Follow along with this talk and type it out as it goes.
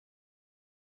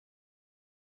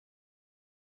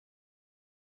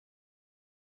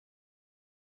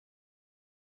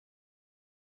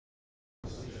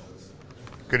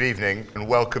Good evening and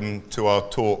welcome to our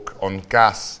talk on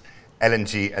gas,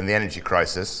 LNG and the energy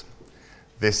crisis.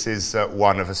 This is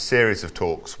one of a series of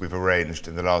talks we've arranged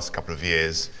in the last couple of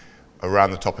years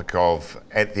around the topic of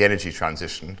the energy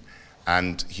transition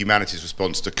and humanity's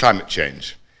response to climate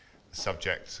change, a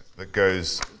subject that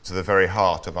goes to the very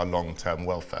heart of our long-term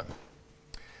welfare.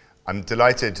 I'm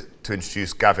delighted to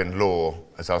introduce Gavin Law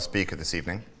as our speaker this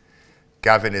evening.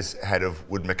 Gavin is head of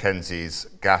Wood MacKenzie's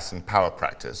gas and power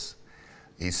practice.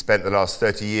 He's spent the last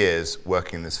 30 years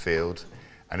working in this field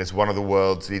and is one of the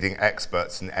world's leading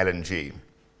experts in LNG.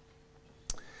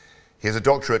 He has a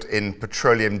doctorate in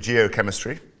petroleum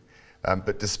geochemistry,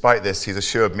 but despite this, he's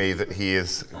assured me that he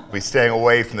is staying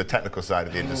away from the technical side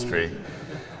of the industry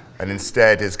and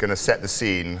instead is going to set the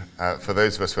scene for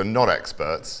those of us who are not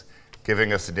experts,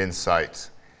 giving us an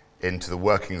insight into the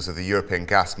workings of the European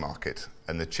gas market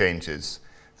and the changes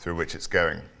through which it's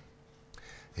going.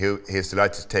 He is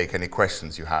delighted to take any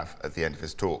questions you have at the end of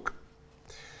his talk.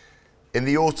 In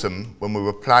the autumn, when we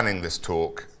were planning this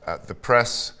talk, the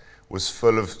press was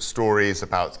full of stories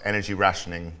about energy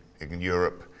rationing in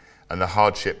Europe and the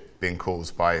hardship being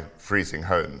caused by freezing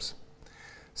homes.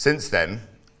 Since then,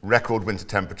 record winter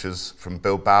temperatures from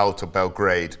Bilbao to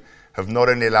Belgrade have not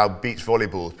only allowed beach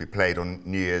volleyball to be played on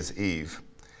New Year's Eve,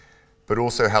 but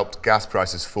also helped gas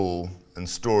prices fall and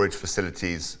storage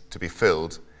facilities to be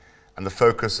filled, and the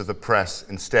focus of the press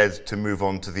instead to move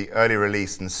on to the early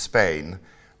release in Spain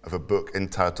of a book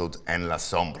entitled En la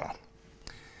Sombra.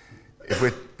 If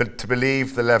we're to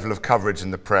believe the level of coverage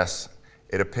in the press,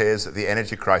 it appears that the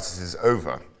energy crisis is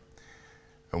over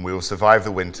and we will survive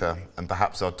the winter, and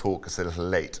perhaps our talk is a little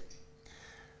late.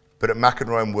 But at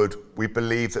McInroy and Wood, we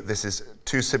believe that this is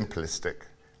too simplistic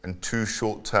and too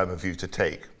short-term a view to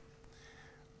take.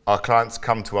 Our clients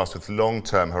come to us with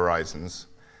long-term horizons,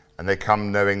 and they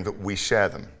come knowing that we share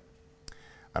them.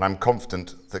 And I'm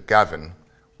confident that Gavin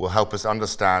will help us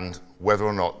understand whether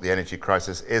or not the energy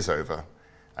crisis is over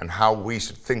and how we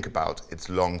should think about its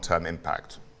long-term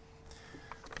impact.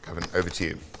 Gavin, over to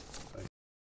you.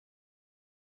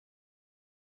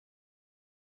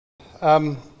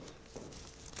 The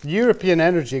European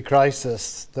energy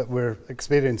crisis that we're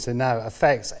experiencing now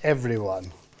affects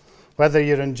everyone. Whether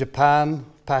you're in Japan,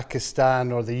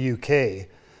 Pakistan or the UK,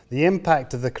 the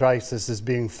impact of the crisis is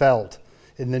being felt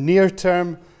in the near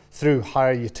term through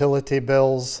higher utility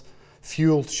bills,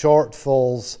 fuel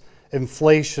shortfalls,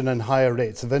 inflation and higher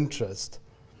rates of interest.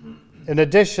 In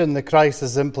addition, the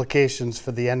crisis implications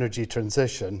for the energy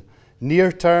transition,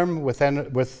 near term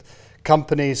with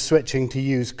companies switching to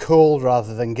use coal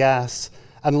rather than gas,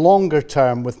 and longer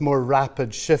term with more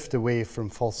rapid shift away from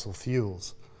fossil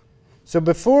fuels. So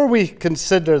before we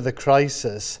consider the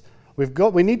crisis,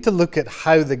 we need to look at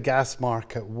how the gas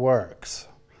market works.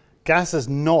 Gas is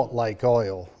not like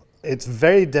oil. It's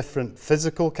very different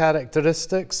physical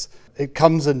characteristics. It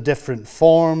comes in different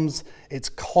forms. Its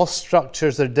cost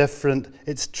structures are different.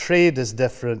 Its trade is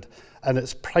different. And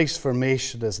its price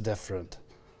formation is different.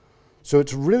 So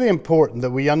it's really important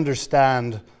that we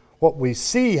understand what we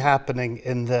see happening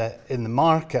in the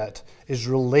market is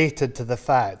related to the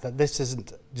fact that this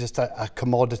isn't just a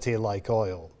commodity like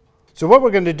oil. So what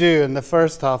we're going to do in the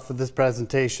first half of this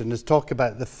presentation is talk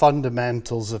about the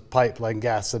fundamentals of pipeline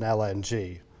gas and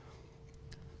LNG.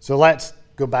 So let's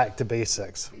go back to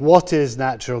basics. What is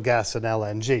natural gas and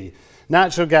LNG?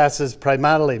 Natural gas is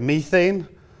primarily methane,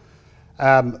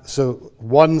 so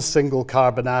one single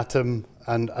carbon atom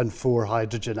and 4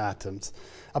 hydrogen atoms.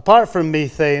 Apart from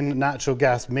methane, natural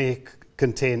gas may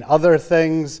contain other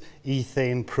things,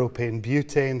 ethane, propane,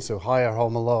 butane, so higher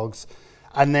homologues,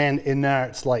 and then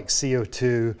inerts like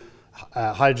CO2,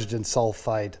 hydrogen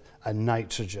sulfide, and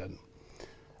nitrogen.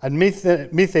 And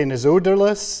methane is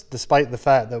odorless, despite the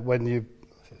fact that when you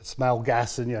smell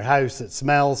gas in your house, it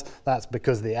smells. That's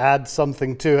because they add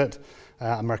something to it,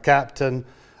 mercaptan,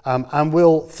 and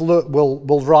will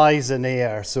rise in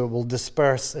air, so it will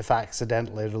disperse if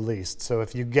accidentally released. So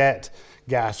if you get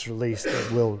gas released,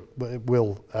 it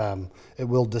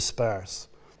will disperse.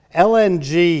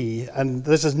 LNG, and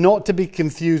this is not to be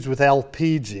confused with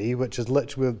LPG, which is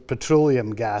liquid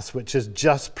petroleum gas, which is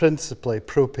just principally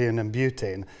propane and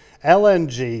butane.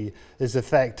 LNG is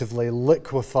effectively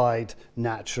liquefied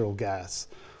natural gas.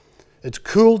 It's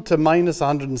cooled to minus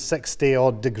 160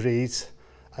 odd degrees,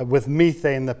 with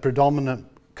methane the predominant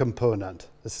component.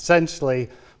 It's essentially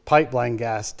pipeline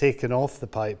gas taken off the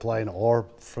pipeline or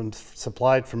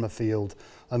supplied from a field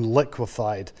and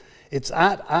liquefied. It's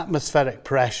at atmospheric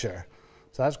pressure.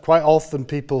 So that's quite often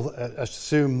people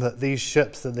assume that these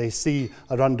ships that they see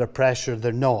are under pressure.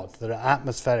 They're not. They're at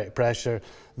atmospheric pressure.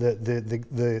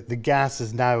 The gas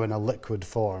is now in a liquid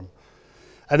form.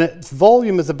 And its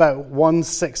volume is about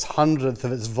 1/600th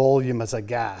of its volume as a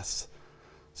gas.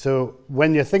 So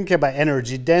when you're thinking about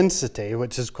energy density,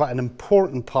 which is quite an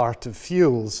important part of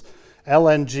fuels,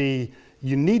 LNG,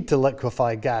 you need to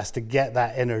liquefy gas to get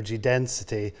that energy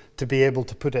density to be able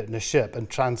to put it in a ship and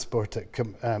transport it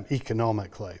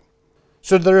economically.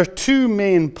 So there are two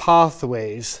main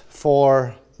pathways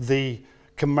for the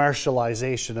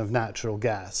commercialization of natural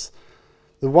gas.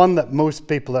 The one that most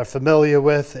people are familiar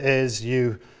with is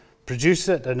you produce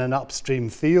it in an upstream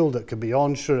field. It could be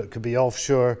onshore, it could be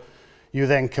offshore. You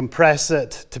then compress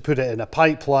it to put it in a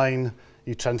pipeline.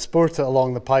 You transport it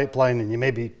along the pipeline and you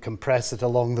maybe compress it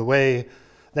along the way.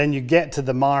 Then you get to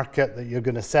the market that you're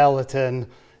going to sell it in.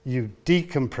 You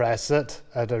decompress it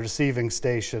at a receiving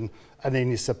station and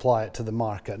then you supply it to the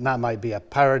market. And that might be a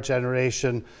power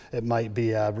generation. It might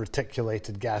be a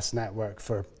reticulated gas network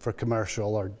for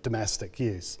commercial or domestic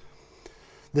use.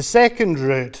 The second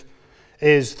route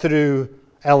is through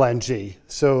LNG.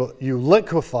 So you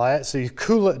liquefy it, so you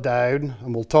cool it down,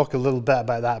 and we'll talk a little bit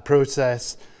about that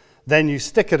process. Then you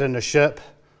stick it in a ship,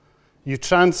 you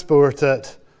transport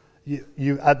it,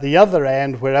 you at the other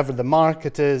end, wherever the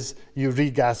market is, you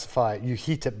regasify it, you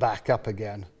heat it back up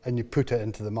again, and you put it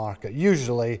into the market,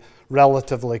 usually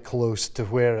relatively close to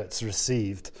where it's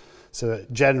received. So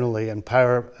generally in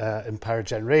power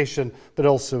generation, but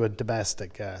also in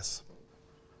domestic gas.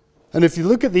 And if you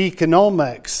look at the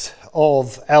economics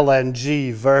of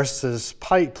LNG versus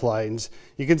pipelines,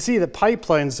 you can see that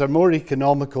pipelines are more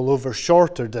economical over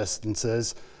shorter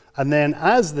distances. And then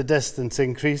as the distance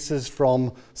increases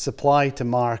from supply to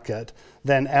market,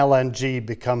 then LNG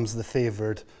becomes the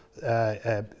favored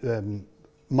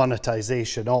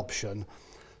monetization option.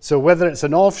 So whether it's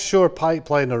an offshore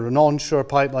pipeline or an onshore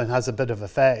pipeline has a bit of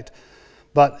effect.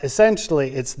 But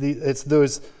essentially, it's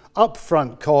those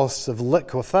upfront costs of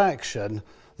liquefaction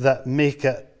that make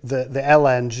it the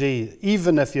LNG.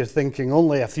 Even if you're thinking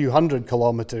only a few hundred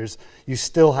kilometers, you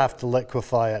still have to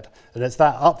liquefy it. And it's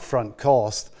that upfront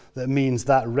cost that means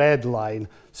that red line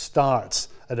starts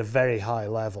at a very high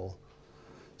level.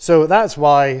 So that's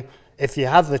why if you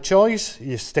have the choice,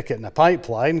 you stick it in a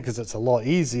pipeline because it's a lot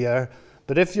easier.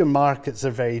 But if your markets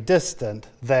are very distant,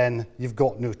 then you've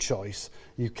got no choice.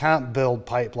 You can't build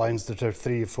pipelines that are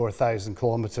 3,000 or 4,000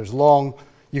 kilometers long.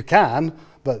 You can,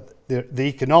 but the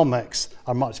economics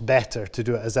are much better to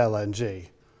do it as LNG.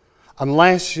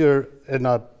 Unless you're in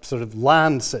a sort of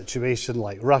land situation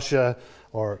like Russia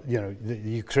or the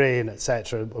Ukraine,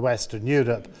 etc., Western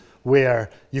Europe, where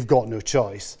you've got no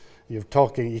choice. You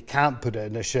can't put it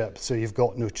in a ship, so you've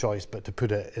got no choice but to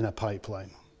put it in a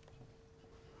pipeline.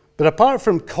 But apart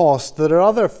from cost, there are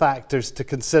other factors to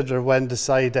consider when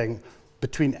deciding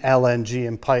between LNG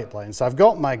and pipelines. So I've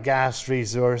got my gas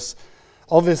resource.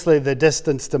 Obviously, the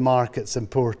distance to market's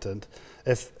important.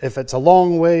 If it's a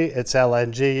long way, it's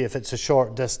LNG. If it's a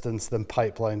short distance, then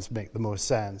pipelines make the most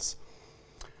sense.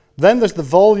 Then there's the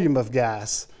volume of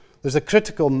gas. There's a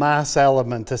critical mass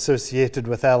element associated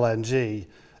with LNG.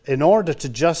 In order to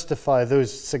justify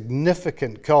those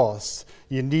significant costs,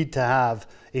 you need to have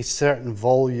a certain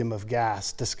volume of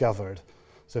gas discovered.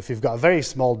 So if you've got a very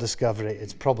small discovery,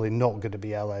 it's probably not going to be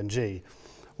LNG.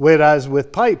 Whereas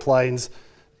with pipelines,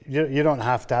 you don't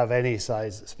have to have any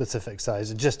specific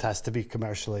size. It just has to be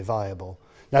commercially viable.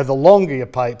 Now, the longer your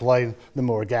pipeline, the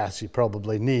more gas you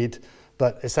probably need.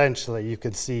 But essentially, you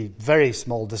can see very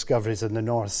small discoveries in the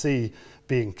North Sea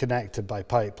being connected by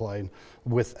pipeline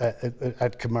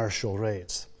at commercial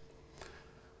rates.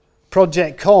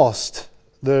 Project cost.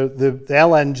 The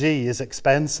LNG is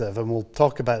expensive, and we'll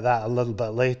talk about that a little bit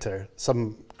later.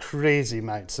 Some crazy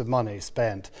amounts of money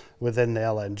spent within the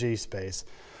LNG space.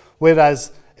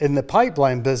 Whereas in the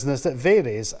pipeline business, it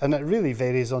varies, and it really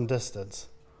varies on distance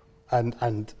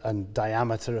and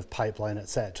diameter of pipeline,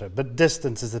 etc. But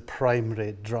distance is the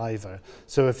primary driver.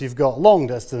 So if you've got long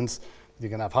distance, you're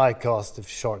going to have high cost. If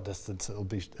short distance, it'll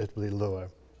be lower.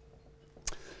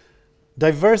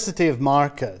 Diversity of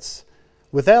markets.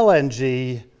 With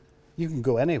LNG, you can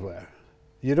go anywhere.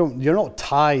 You're not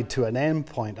tied to an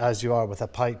endpoint as you are with a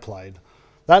pipeline.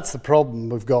 That's the problem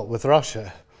we've got with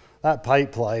Russia. That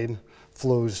pipeline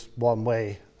flows one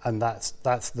way, and that's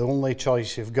the only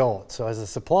choice you've got. So as a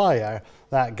supplier,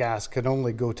 that gas can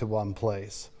only go to one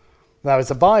place. Now,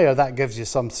 as a buyer, that gives you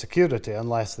some security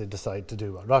unless they decide to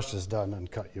do what Russia's done and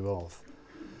cut you off.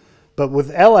 But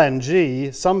with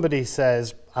LNG, somebody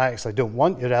says, I actually don't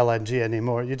want your LNG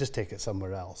anymore, you just take it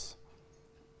somewhere else.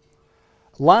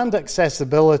 Land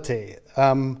accessibility.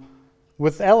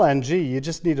 With LNG, you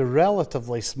just need a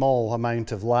relatively small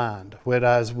amount of land,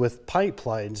 whereas with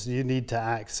pipelines, you need to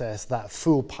access that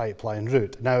full pipeline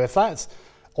route. Now, if that's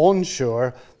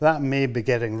Onshore, that may be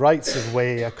getting rights of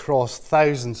way across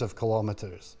thousands of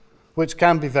kilometres, which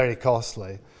can be very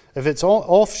costly. If it's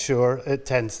offshore, it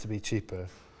tends to be cheaper.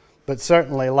 But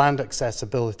certainly land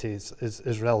accessibility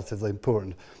is relatively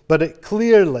important. But it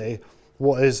clearly,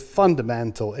 what is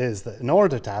fundamental is that in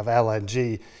order to have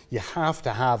LNG, you have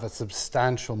to have a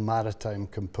substantial maritime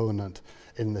component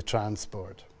in the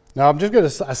transport. Now I'm just going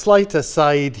to a slight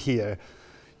aside here.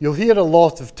 You'll hear a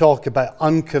lot of talk about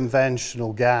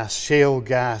unconventional gas, shale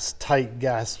gas, tight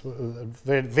gas,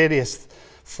 various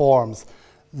forms.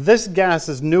 This gas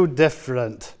is no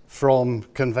different from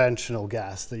conventional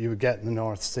gas that you would get in the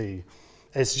North Sea.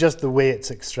 It's just the way it's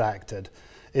extracted.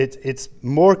 It's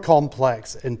more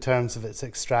complex in terms of its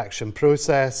extraction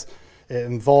process. It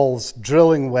involves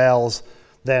drilling wells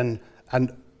and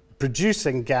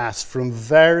producing gas from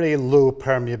very low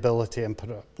permeability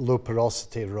and low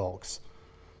porosity rocks.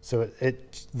 So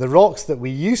the rocks that we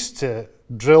used to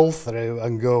drill through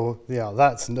and go, yeah,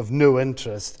 that's of no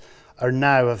interest, are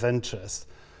now of interest.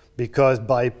 Because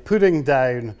by putting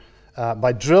down,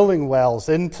 by drilling wells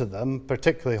into them,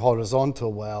 particularly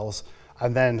horizontal wells,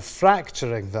 and then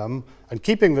fracturing them and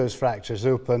keeping those fractures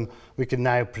open, we can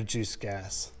now produce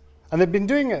gas. And they've been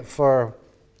doing it for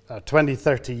 20,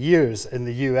 30 years in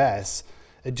the US.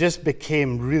 It just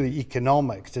became really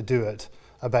economic to do it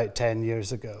about 10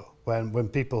 years ago when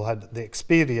people had the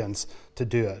experience to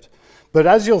do it. But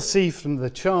as you'll see from the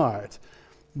chart,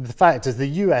 the fact is the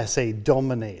USA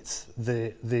dominates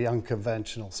the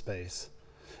unconventional space.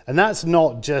 And that's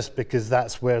not just because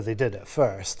that's where they did it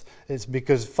first. It's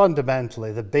because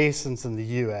fundamentally the basins in the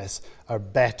US are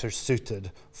better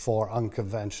suited for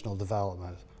unconventional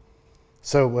development.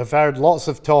 So we've heard lots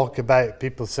of talk about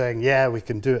people saying, yeah, we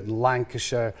can do it in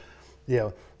Lancashire. You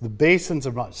know, the basins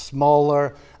are much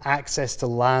smaller, access to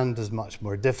land is much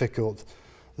more difficult.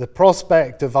 The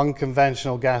prospect of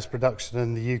unconventional gas production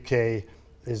in the UK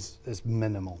is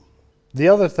minimal. The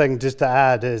other thing just to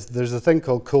add is there's a thing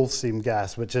called coal seam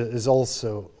gas, which is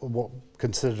also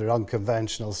considered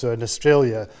unconventional. So in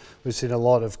Australia, we've seen a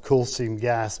lot of coal seam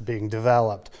gas being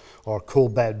developed, or coal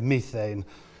bed methane,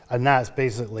 and that's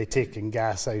basically taking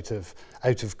gas out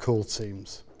of coal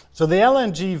seams. So the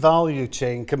LNG value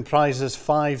chain comprises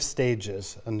 5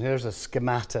 stages, and here's a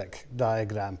schematic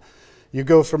diagram. You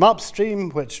go from upstream,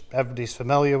 which everybody's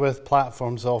familiar with,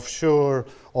 platforms offshore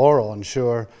or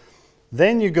onshore.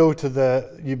 Then you go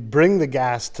to you bring the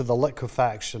gas to the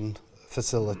liquefaction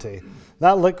facility.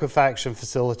 That liquefaction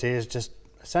facility is just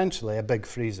essentially a big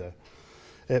freezer.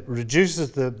 It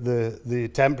reduces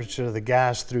the temperature of the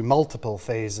gas through multiple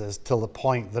phases till the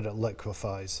point that it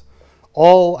liquefies.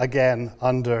 All again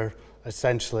under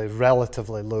essentially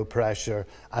relatively low pressure,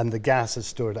 and the gas is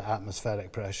stored at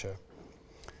atmospheric pressure.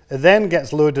 It then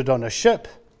gets loaded on a ship.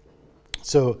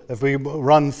 So if we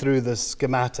run through the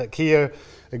schematic here,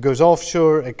 it goes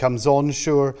offshore, it comes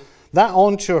onshore. That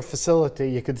onshore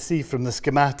facility, you can see from the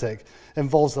schematic,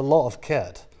 involves a lot of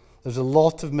kit. There's a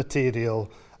lot of material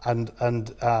and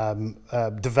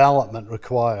development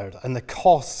required, and the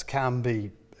costs can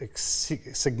be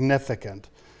significant.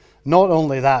 Not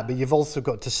only that, but you've also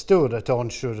got to store it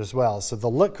onshore as well. So the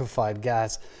liquefied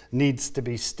gas needs to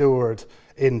be stored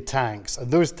in tanks,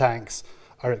 and those tanks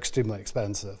are extremely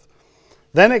expensive.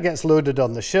 Then it gets loaded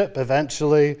on the ship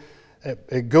eventually.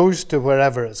 It goes to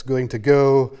wherever it's going to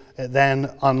go. It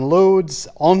then unloads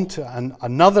onto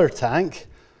another tank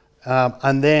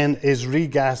and then is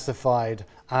regasified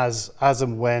as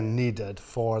and when needed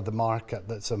for the market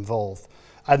that's involved.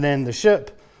 And then the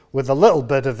ship, with a little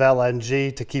bit of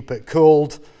LNG to keep it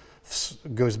cold,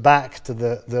 goes back to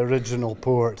the original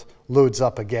port, loads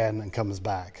up again and comes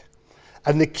back.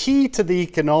 And the key to the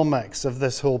economics of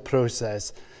this whole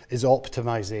process is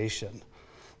optimization.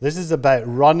 This is about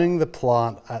running the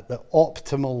plant at the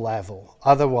optimal level.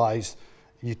 Otherwise,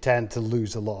 you tend to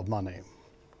lose a lot of money.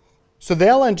 So the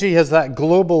LNG has that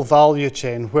global value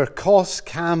chain where costs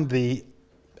can be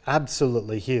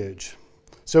absolutely huge.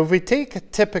 So if we take a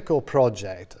typical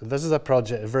project, this is a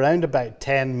project of around about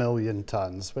 10 million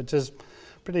tons, which is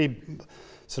pretty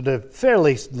sort of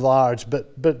fairly large, but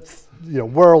you know,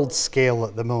 world scale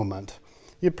at the moment.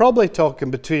 You're probably talking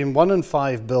between 1 and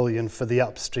 5 billion for the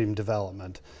upstream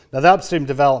development. Now the upstream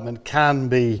development can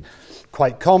be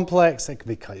quite complex, it can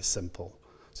be quite simple.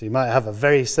 So you might have a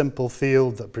very simple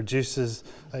field that produces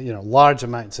you know, large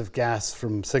amounts of gas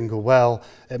from single well.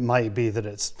 It might be that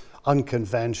it's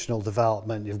unconventional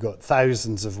development, you've got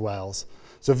thousands of wells.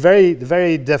 So very,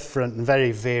 very different and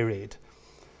very varied.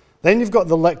 Then you've got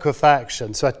the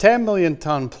liquefaction. So a 10 million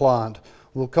ton plant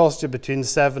will cost you between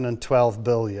 7 and 12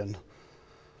 billion.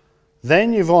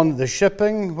 Then you've on the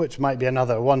shipping, which might be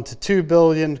another 1 to 2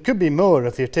 billion. Could be more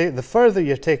if the further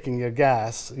you're taking your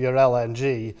gas, your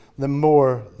LNG, the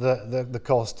more the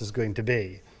cost is going to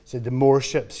be. So the more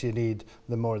ships you need,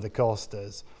 the more the cost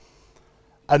is.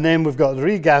 And then we've got the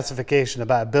regasification,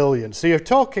 about 1 billion. So you're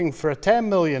talking for a 10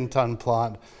 million ton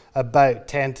plant, about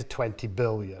 10 to 20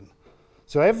 billion.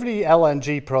 So every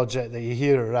LNG project that you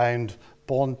hear around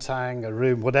Bontang,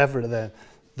 Aroom, whatever,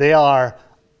 they are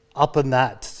up in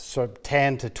that sort of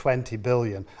 10 to 20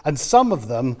 billion. And some of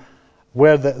them,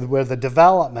 where the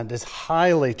development is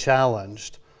highly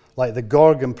challenged, like the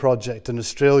Gorgon project in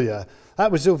Australia,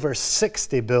 that was over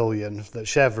 60 billion that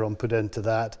Chevron put into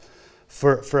that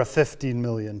for a 15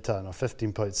 million ton or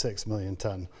 15.6 million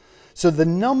ton. So the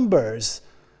numbers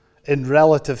in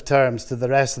relative terms to the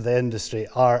rest of the industry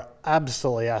are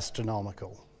absolutely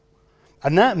astronomical.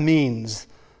 And that means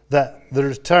that the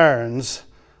returns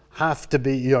have to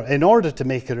be, in order to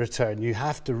make a return, you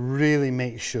have to really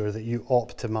make sure that you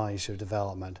optimize your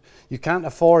development. You can't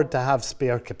afford to have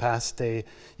spare capacity.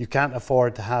 You can't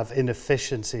afford to have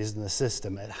inefficiencies in the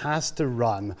system. It has to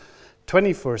run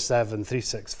 24/7,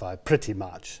 365, pretty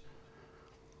much.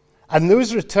 And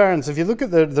those returns, if you look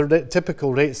at the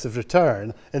typical rates of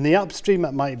return, in the upstream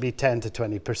it might be 10 to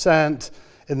 20%.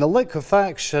 In the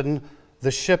liquefaction,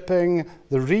 the shipping,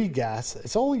 the regas,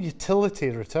 it's all utility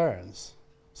returns.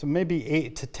 So maybe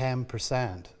 8 to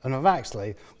 10%. And I've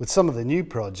actually, with some of the new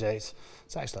projects,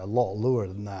 it's actually a lot lower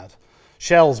than that.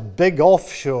 Shell's big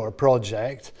offshore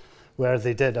project, where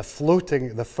they did the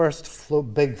first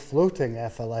big floating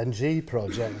LNG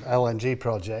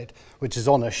project, which is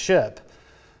on a ship,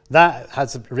 that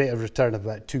has a rate of return of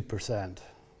about 2%.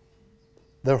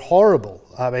 They're horrible.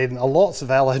 I mean, lots of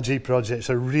LNG projects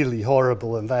are really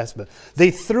horrible investment. They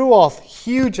threw off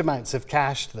huge amounts of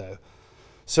cash, though.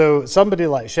 So somebody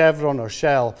like Chevron or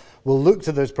Shell will look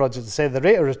to those projects and say the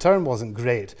rate of return wasn't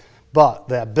great, but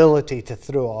the ability to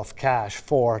throw off cash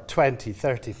for 20,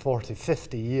 30, 40,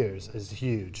 50 years is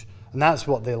huge. And that's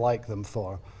what they like them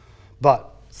for. But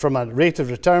from a rate of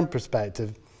return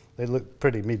perspective, they look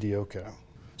pretty mediocre.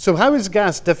 So how is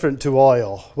gas different to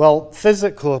oil? Well,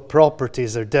 physical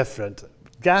properties are different.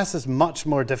 Gas is much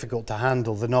more difficult to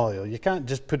handle than oil. You can't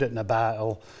just put it in a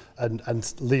barrel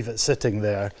and leave it sitting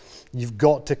there. You've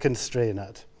got to constrain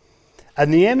it.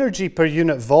 And the energy per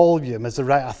unit volume is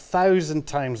around 1,000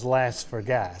 times less for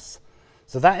gas.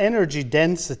 So that energy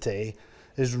density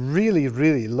is really,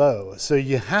 really low. So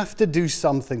you have to do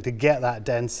something to get that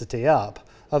density up.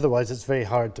 Otherwise, it's very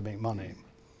hard to make money.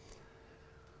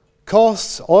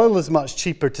 Costs, oil is much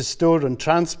cheaper to store and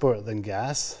transport than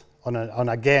gas,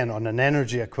 again, on an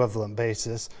energy equivalent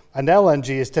basis. And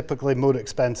LNG is typically more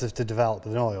expensive to develop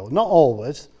than oil. Not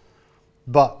always,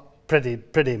 but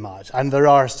pretty much. And there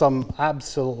are some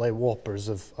absolutely whoppers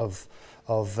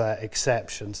of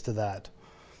exceptions to that.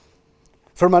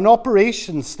 From an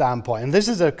operations standpoint, and this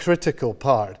is a critical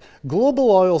part,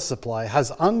 global oil supply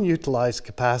has unutilized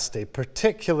capacity,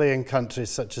 particularly in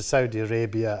countries such as Saudi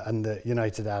Arabia and the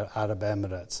United Arab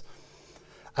Emirates.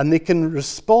 And they can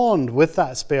respond with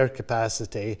that spare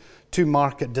capacity to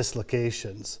market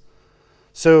dislocations.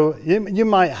 So you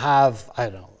might have, I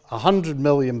don't know, 100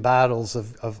 million barrels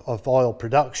of oil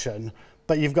production,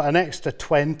 but you've got an extra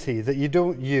 20 that you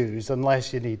don't use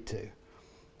unless you need to.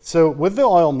 So with the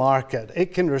oil market,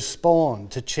 it can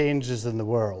respond to changes in the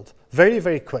world very,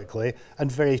 very quickly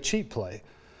and very cheaply,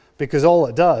 because all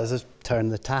it does is turn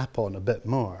the tap on a bit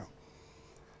more.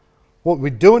 What we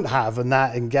don't have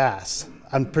in gas,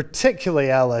 and particularly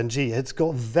LNG, it's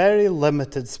got very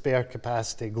limited spare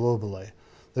capacity globally.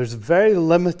 There's very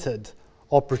limited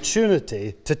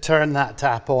opportunity to turn that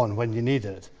tap on when you need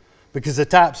it, because the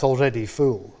tap's already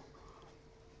full.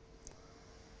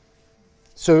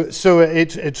 So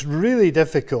it's really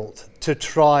difficult to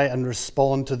try and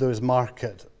respond to those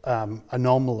market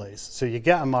anomalies. So you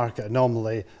get a market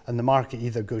anomaly and the market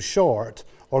either goes short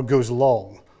or goes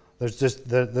long. There's just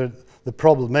the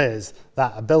problem is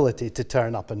that ability to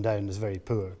turn up and down is very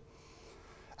poor.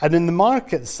 And in the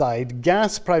market side,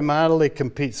 gas primarily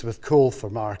competes with coal for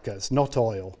markets, not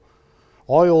oil.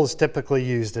 Oil is typically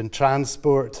used in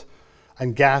transport,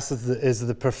 and gas is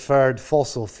the preferred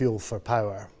fossil fuel for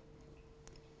power.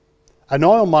 And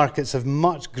oil markets have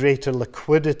much greater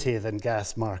liquidity than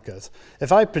gas markets.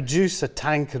 If I produce a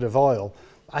tanker of oil,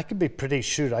 I could be pretty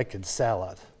sure I could sell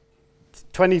it.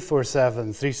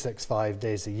 24/7, 365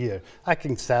 days a year. I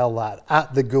can sell that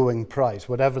at the going price,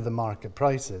 whatever the market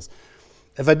price is.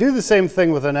 If I do the same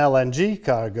thing with an LNG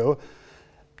cargo,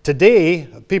 today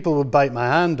people would bite my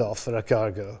hand off for a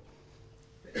cargo.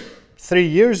 3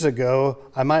 years ago,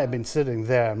 I might have been sitting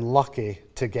there and lucky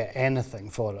to get anything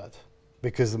for it.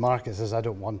 because the market says, I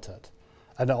don't want it.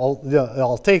 And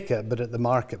I'll take it, but at the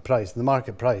market price. The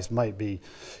market price might be,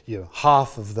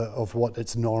 half of what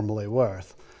it's normally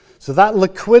worth. So that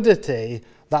liquidity,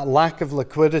 that lack of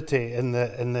liquidity in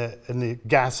the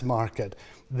gas market,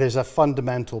 there's a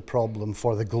fundamental problem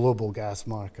for the global gas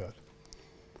market.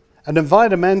 And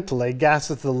environmentally, gas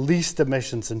is the least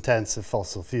emissions intensive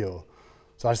fossil fuel.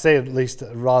 So I say at least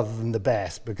rather than the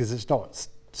best, because it's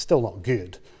still not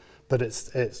good, but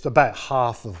it's about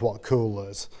half of what coal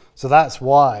is. So that's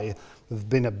why there's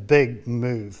been a big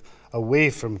move away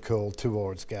from coal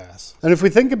towards gas. And if we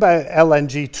think about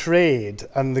LNG trade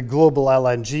and the global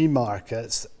LNG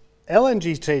markets,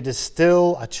 LNG trade is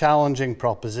still a challenging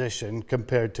proposition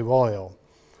compared to oil.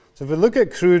 So if we look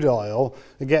at crude oil,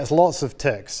 it gets lots of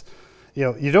ticks.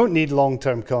 You don't need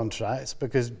long-term contracts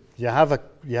because you have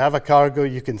a cargo,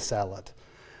 you can sell it.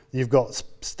 You've got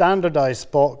standardized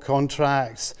spot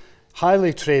contracts,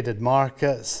 highly traded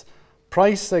markets,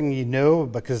 pricing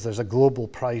because there's a global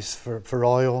price for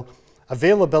oil,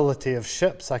 availability of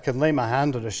ships. I can lay my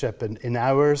hand on a ship in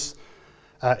hours,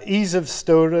 ease of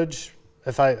storage.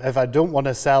 If I don't want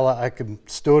to sell it, I can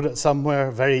store it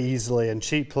somewhere very easily and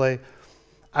cheaply.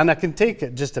 And I can take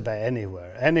it just about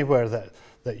anywhere. Anywhere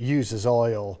that uses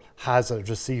oil has a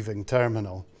receiving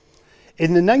terminal.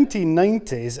 In the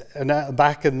 1990s, and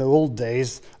back in the old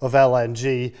days of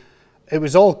LNG, it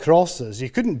was all crosses. You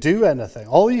couldn't do anything.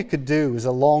 All you could do was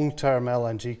a long-term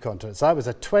LNG contract. So that was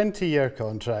a 20-year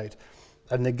contract,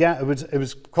 and it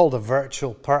was called a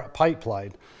virtual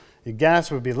pipeline. The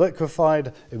gas would be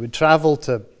liquefied, it would travel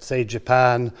to, say,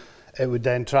 Japan, it would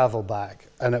then travel back,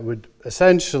 and it would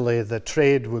essentially, the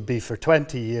trade would be for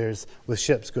 20 years with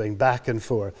ships going back and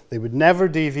forth. They would never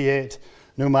deviate,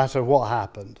 no matter what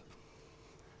happened.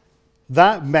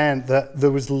 That meant that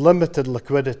there was limited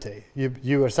liquidity.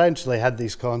 You essentially had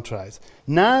these contracts.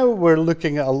 Now we're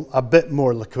looking at a bit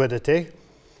more liquidity.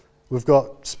 We've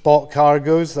got spot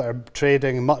cargoes that are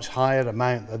trading a much higher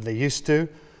amount than they used to.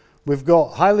 We've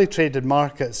got highly traded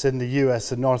markets in the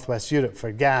US and Northwest Europe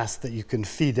for gas that you can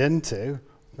feed into,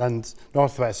 and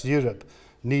Northwest Europe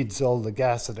needs all the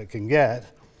gas that it can get.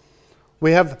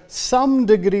 We have some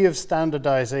degree of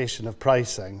standardization of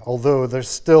pricing, although there's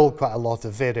still quite a lot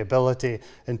of variability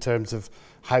in terms of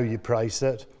how you price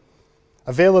it.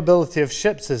 Availability of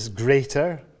ships is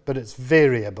greater, but it's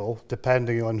variable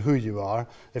depending on who you are.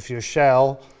 If you're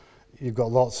Shell, you've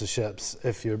got lots of ships.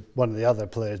 If you're one of the other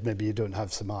players, maybe you don't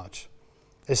have so much.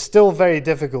 It's still very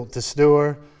difficult to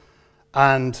store,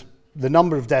 and the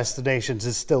number of destinations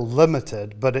is still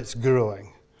limited, but it's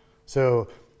growing. So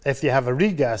if you have a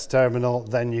regas terminal,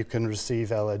 then you can receive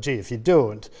LNG. If you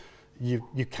don't,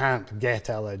 you can't get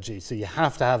LNG. So you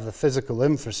have to have the physical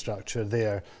infrastructure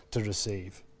there to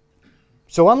receive.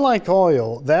 So unlike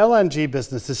oil, the LNG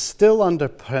business is still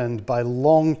underpinned by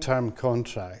long-term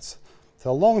contracts.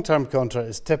 So a long-term contract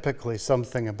is typically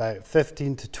something about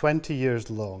 15 to 20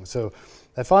 years long. So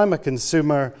if I'm a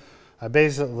consumer, I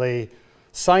basically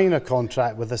sign a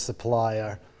contract with a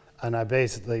supplier, and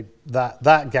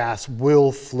that gas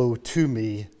will flow to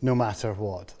me no matter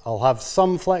what. I'll have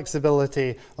some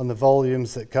flexibility on the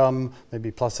volumes that come, maybe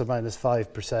plus or minus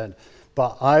 5%,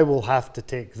 but I will have to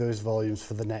take those volumes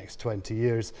for the next 20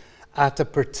 years at a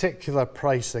particular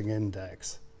pricing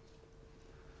index.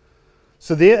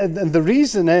 So the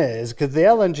reason is because the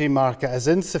LNG market has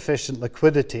insufficient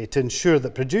liquidity to ensure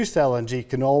that produced LNG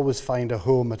can always find a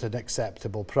home at an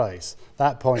acceptable price.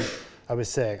 That point I was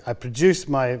saying, I produce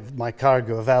my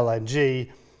cargo of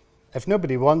LNG. If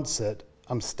nobody wants it,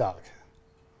 I'm stuck.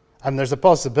 And there's a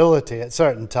possibility at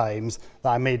certain times that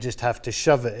I may just have to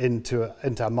shove it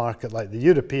into a market like the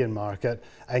European market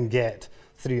and get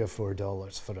 $3 or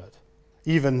 $4 for it,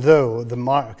 even though the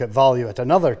market value at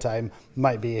another time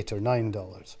might be $8 or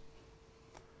 $9.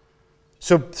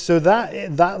 So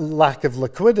that lack of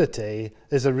liquidity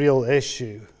is a real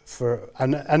issue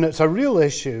and it's a real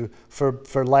issue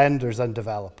for lenders and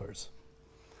developers.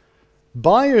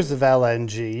 Buyers of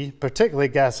LNG, particularly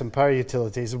gas and power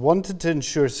utilities, wanted to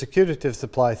ensure security of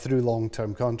supply through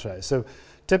long-term contracts. So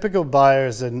typical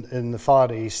buyers in the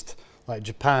Far East, like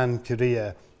Japan,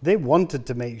 Korea, they wanted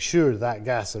to make sure that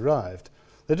gas arrived.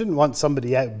 They didn't want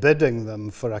somebody outbidding them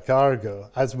for a cargo,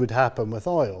 as would happen with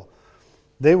oil.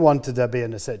 They wanted to be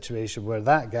in a situation where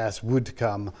that gas would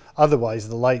come, otherwise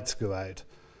the lights go out.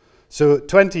 So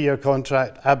 20-year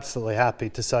contract, absolutely happy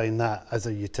to sign that as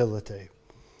a utility.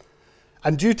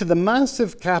 And due to the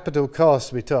massive capital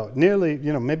costs we talked, nearly,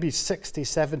 maybe $60,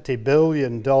 $70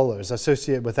 billion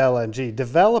associated with LNG,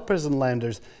 developers and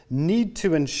lenders need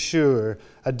to ensure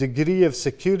a degree of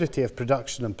security of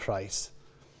production and price.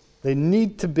 They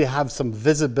need to have some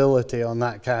visibility on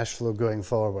that cash flow going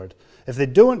forward. If they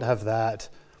don't have that,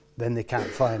 then they can't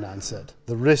finance it.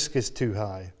 The risk is too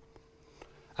high.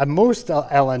 And most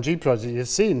LNG projects you've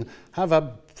seen have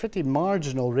a pretty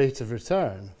marginal rate of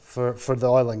return for the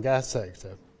oil and gas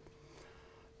sector.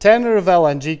 Tenor of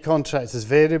LNG contracts is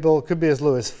variable. It could be as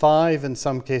low as 5 in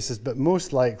some cases, but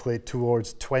most likely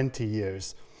towards 20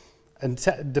 years, and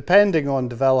depending on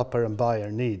developer and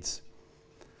buyer needs.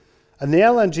 And the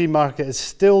LNG market is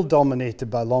still dominated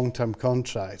by long-term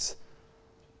contracts,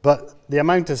 but the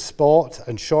amount of spot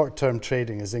and short-term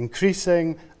trading is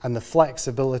increasing, and the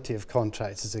flexibility of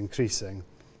contracts is increasing.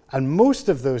 And most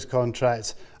of those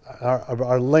contracts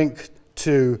are linked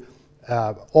to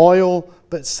oil,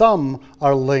 but some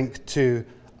are linked to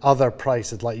other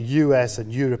prices like US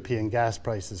and European gas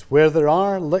prices. Where there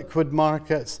are liquid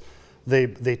markets, they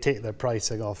take their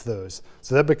pricing off those.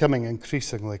 So they're becoming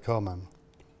increasingly common.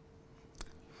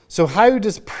 So how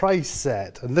does price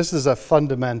set? And this is a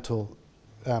fundamental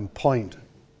point.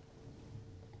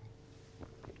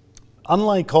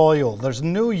 Unlike oil, there's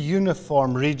no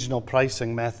uniform regional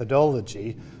pricing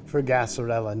methodology for gas or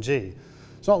LNG.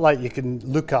 It's not like you can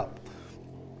look up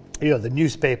the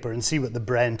newspaper and see what the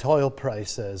Brent oil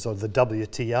price is or the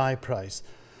WTI price.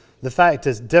 The fact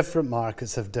is different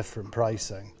markets have different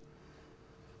pricing.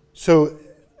 So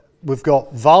we've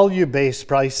got value-based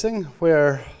pricing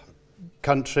where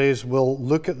countries will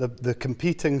look at the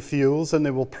competing fuels and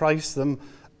they will price them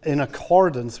in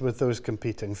accordance with those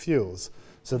competing fuels.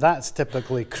 So that's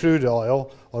typically crude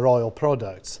oil or oil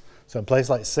products. So in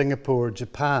places like Singapore,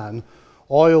 Japan,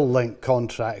 oil-linked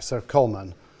contracts are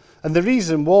common. And the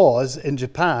reason was, in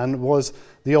Japan, was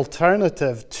the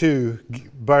alternative to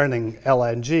burning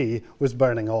LNG was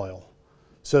burning oil.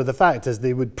 So the fact is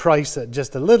they would price it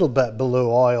just a little bit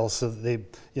below oil so that they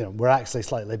were actually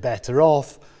slightly better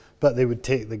off, but they would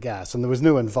take the gas. And there was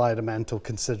no environmental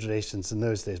considerations in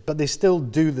those days. But they still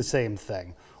do the same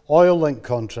thing. Oil-linked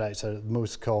contracts are the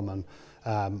most common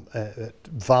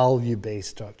value-based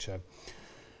structure.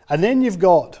 And then you've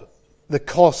got the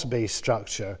cost-based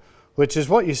structure, which is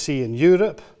what you see in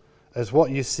Europe, is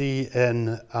what you see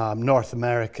in North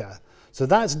America. So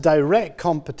that's direct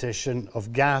competition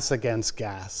of gas against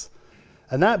gas.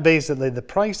 And that basically, the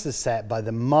price is set by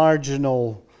the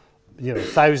marginal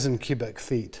 1,000 cubic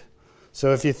feet.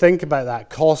 So if you think about that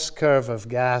cost curve of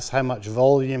gas, how much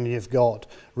volume you've got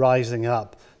rising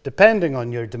up, depending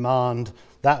on your demand,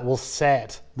 that will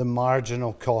set the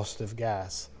marginal cost of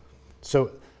gas.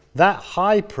 So that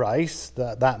high price,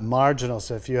 that marginal,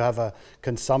 so if you have a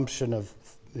consumption of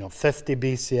 50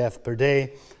 BCF per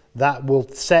day, that will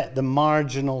set the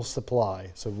marginal supply.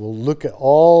 So we'll look at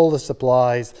all the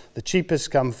supplies, the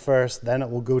cheapest come first, then it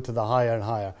will go to the higher and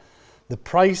higher. The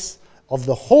price of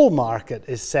the whole market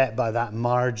is set by that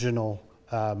marginal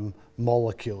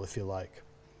molecule, if you like.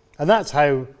 And that's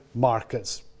how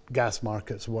gas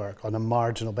markets work on a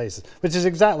marginal basis, which is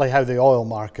exactly how the oil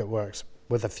market works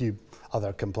with a few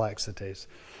other complexities.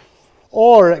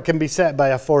 Or it can be set by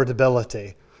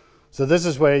affordability. So this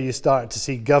is where you start to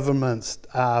see governments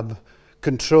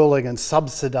controlling and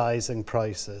subsidizing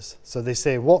prices. So they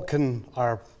say, what can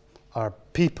our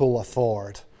people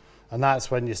afford? And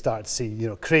that's when you start to see,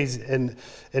 crazy,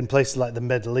 in places like the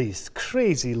Middle East,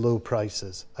 crazy low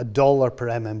prices, $1 per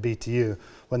MMBTU,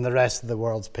 when the rest of the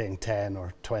world's paying 10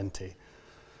 or 20.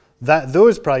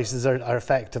 Those prices are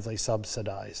effectively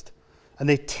subsidized. And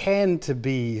they tend to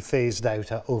be phased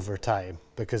out over time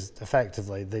because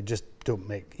effectively they just don't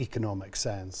make economic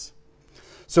sense.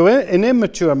 So in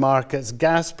immature markets,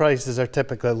 gas prices are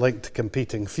typically linked to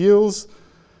competing fuels.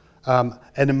 And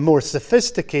in more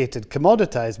sophisticated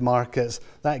commoditized markets,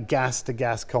 that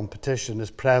gas-to-gas competition is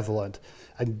prevalent.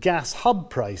 And gas hub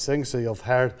pricing, so you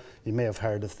may have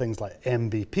heard of things like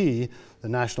NBP, the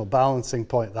National Balancing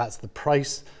Point, that's the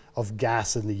price of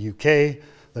gas in the UK.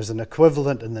 There's an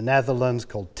equivalent in the Netherlands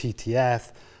called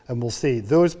TTF, and we'll see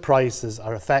those prices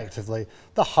are effectively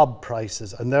the hub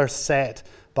prices, and they're set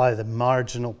by the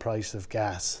marginal price of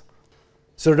gas.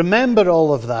 So remember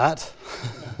all of that,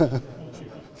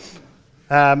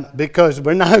 because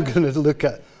we're now going to look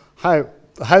at how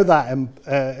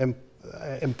that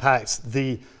impacts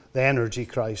the energy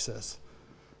crisis.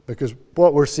 Because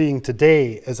what we're seeing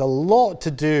today is a lot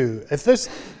to do.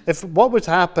 If what was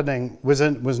happening was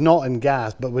not in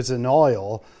gas but was in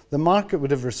oil, the market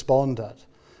would have responded.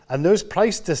 And those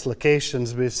price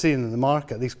dislocations we've seen in the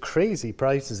market, these crazy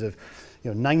prices of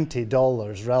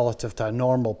 $90 relative to a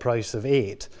normal price of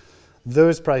 $8,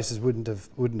 those prices wouldn't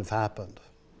have happened.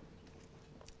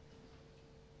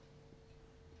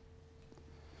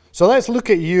 So let's look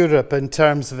at Europe in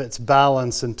terms of its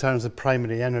balance in terms of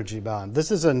primary energy demand. This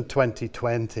is in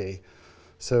 2020,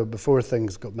 so before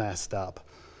things got messed up.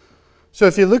 So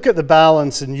if you look at the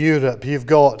balance in Europe, you've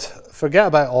got, forget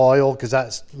about oil because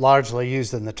that's largely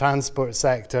used in the transport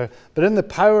sector, but in the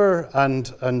power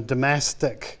and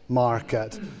domestic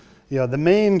market, you know, the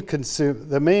main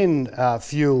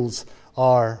fuels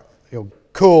are, you know,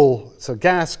 coal, so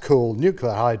gas, coal,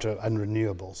 nuclear, hydro, and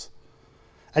renewables.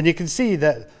 And you can see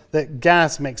that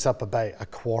gas makes up about a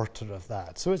quarter of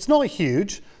that. So it's not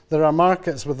huge. There are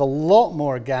markets with a lot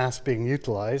more gas being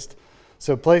utilized.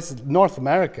 So places, North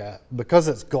America, because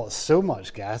it's got so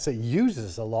much gas, it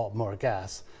uses a lot more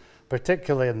gas,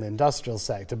 particularly in the industrial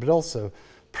sector, but also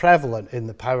prevalent in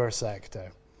the power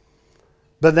sector.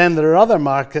 But then there are other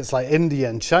markets like India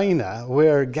and China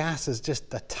where gas is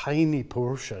just a tiny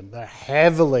portion. They're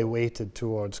heavily weighted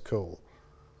towards coal.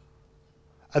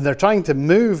 And they're trying to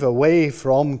move away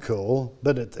from coal,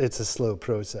 but it's a slow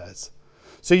process.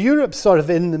 So Europe's sort of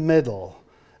in the middle,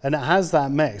 and it has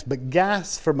that mix. But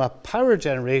gas, from a power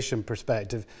generation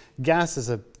perspective, gas is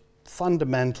a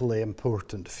fundamentally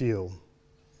important fuel.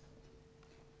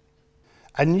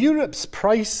 And Europe's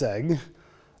pricing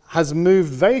has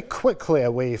moved very quickly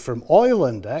away from oil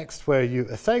indexed, where you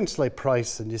essentially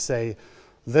price and you say,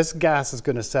 this gas is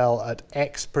going to sell at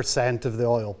X% of the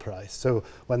oil price. So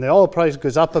when the oil price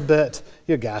goes up a bit,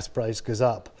 your gas price goes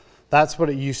up. That's what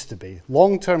it used to be,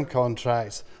 long-term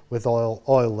contracts with oil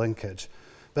linkage.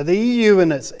 But the EU,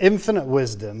 in its infinite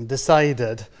wisdom,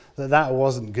 decided that that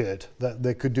wasn't good, that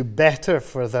they could do better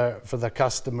for their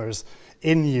customers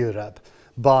in Europe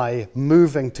by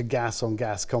moving to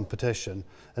gas-on-gas competition.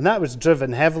 And that was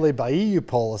driven heavily by EU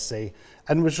policy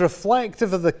and was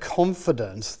reflective of the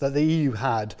confidence that the EU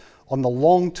had on the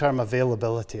long-term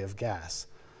availability of gas.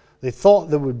 They thought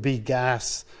there would be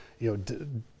gas, you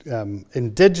know,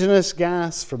 indigenous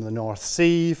gas from the North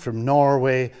Sea, from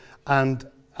Norway, and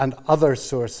other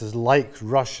sources like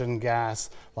Russian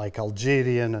gas, like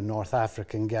Algerian and North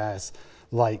African gas,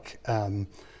 like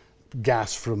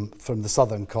gas from the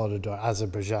Southern Corridor,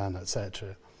 Azerbaijan,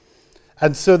 etc.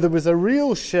 And so there was a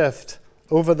real shift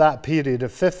over that period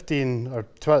of 15 or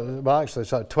 12, well actually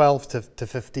sorry, 12 to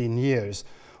 15 years,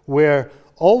 where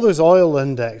all those oil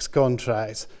index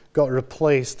contracts got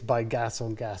replaced by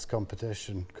gas-on-gas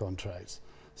competition contracts.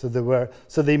 So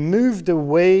they moved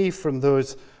away from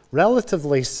those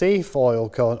relatively safe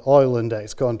oil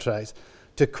index contracts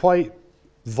to quite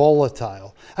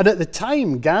volatile. And at the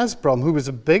time, Gazprom, who was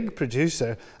a big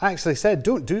producer, actually said,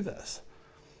 don't do this,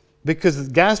 because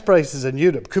gas prices in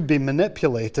Europe could be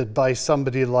manipulated by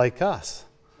somebody like us.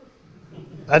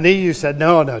 And the EU said,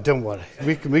 no, don't worry,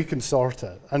 we can sort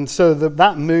it. And so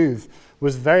that move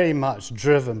was very much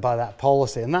driven by that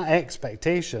policy and that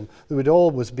expectation that there would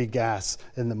always be gas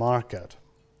in the market.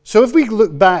 So if we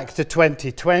look back to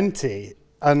 2020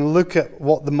 and look at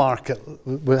what the market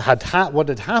what had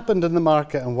happened in the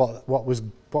market and what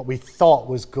we thought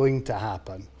was going to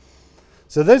happen.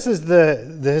 So this is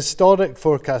the historic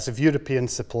forecast of European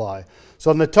supply.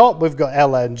 So on the top we've got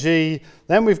LNG,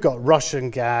 then we've got Russian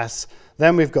gas,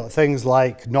 then we've got things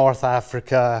like North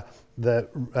Africa, the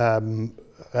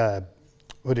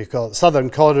Southern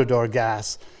Corridor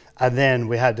gas, and then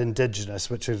we had indigenous,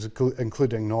 which is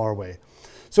including Norway.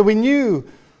 So we knew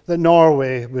that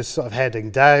Norway was sort of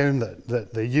heading down,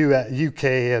 that the UK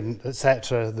and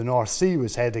etc., the North Sea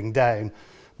was heading down,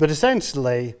 but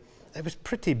essentially it was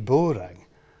pretty boring.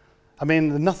 I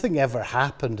mean, nothing ever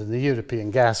happened in the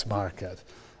European gas market.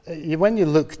 When you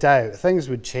looked out, things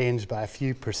would change by a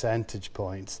few percentage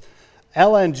points.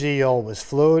 LNG always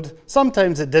flowed.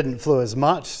 Sometimes it didn't flow as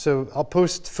much, so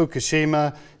post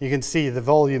Fukushima, you can see the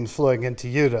volumes flowing into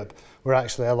Europe were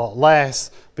actually a lot less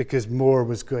because more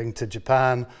was going to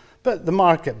Japan, but the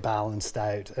market balanced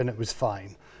out and it was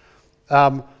fine.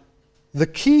 The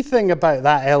key thing about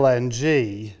that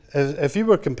LNG is if you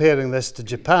were comparing this to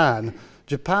Japan,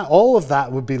 all of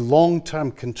that would be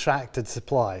long-term contracted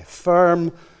supply,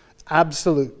 firm,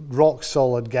 absolute,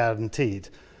 rock-solid guaranteed.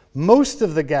 Most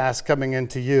of the gas coming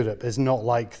into Europe is not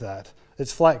like that.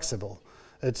 It's flexible.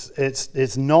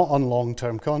 It's not on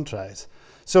long-term contracts.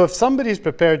 So if somebody's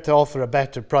prepared to offer a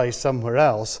better price somewhere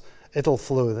else, it'll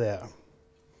flow there.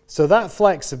 So that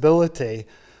flexibility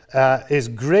is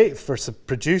great for some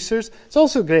producers. It's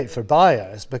also great for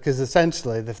buyers because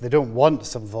essentially if they don't want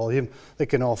some volume, they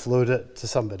can offload it to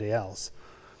somebody else.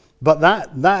 But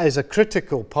that is a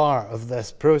critical part of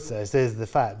this process, is the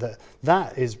fact that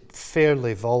that is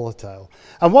fairly volatile.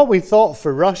 And what we thought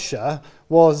for Russia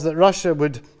was that Russia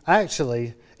would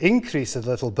actually increase a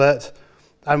little bit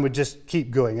and would just keep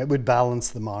going. It would balance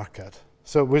the market.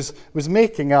 So it was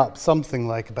making up something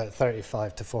like about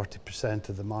 35 to 40%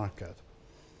 of the market.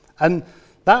 And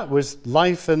that was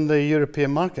life in the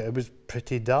European market. It was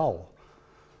pretty dull.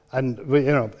 And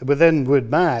within Wood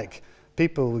Mac,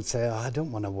 people would say, oh, I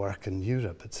don't want to work in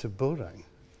Europe, it's so boring.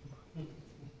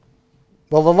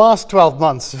 Well, the last 12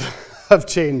 months have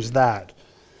changed that.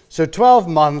 So 12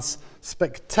 months,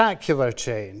 spectacular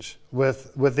change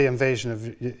with the invasion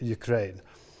of Ukraine.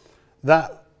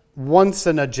 That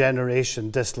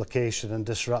once-in-a-generation dislocation and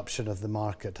disruption of the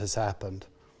market has happened.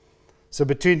 So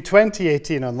between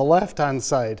 2018, on the left-hand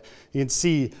side, you can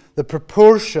see the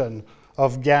proportion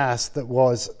of gas that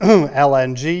was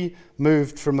LNG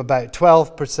moved from about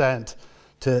 12%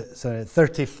 to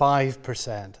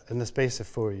 35% in the space of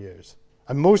 4 years.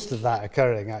 And most of that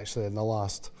occurring actually in the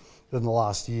last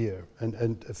year,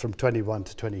 and from 21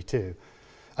 to 22.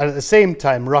 And at the same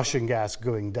time, Russian gas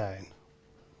going down.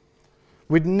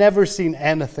 We'd never seen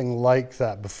anything like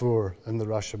that before in the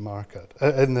Russian market,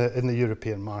 in the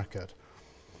European market.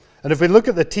 And if we look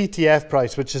at the TTF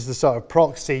price, which is the sort of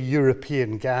proxy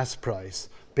European gas price,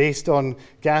 based on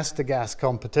gas-to-gas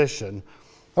competition,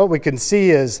 what we can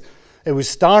see is it was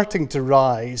starting to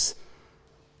rise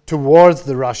towards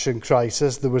the Russian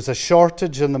crisis. There was a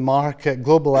shortage in the market.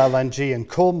 Global LNG and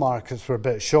coal markets were a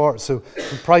bit short, so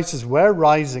the prices were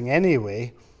rising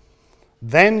anyway.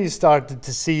 Then you started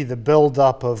to see the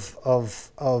build-up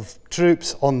of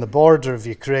troops on the border of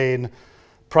Ukraine.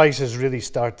 Prices really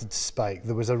started to spike.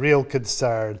 There was a real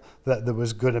concern that there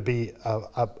was going to be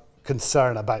a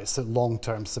concern about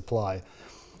long-term supply.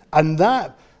 And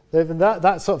that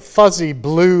sort of fuzzy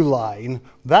blue line,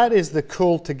 that is the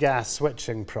coal to gas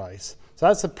switching price. So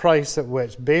that's the price at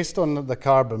which, based on the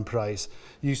carbon price,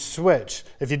 you switch.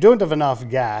 If you don't have enough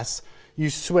gas,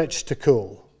 you switch to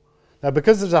coal. Now,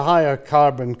 because there's a higher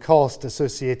carbon cost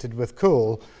associated with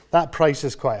coal, that price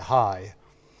is quite high.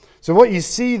 So what you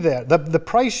see there, the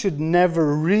price should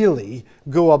never really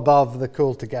go above the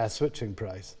coal to gas switching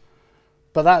price.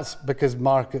 But that's because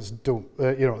markets don't,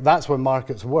 that's when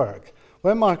markets work.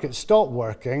 When markets stop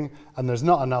working and there's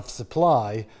not enough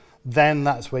supply, then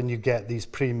that's when you get these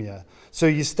premia. So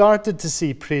you started to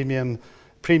see premia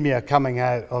coming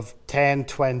out of $10,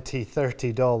 $20,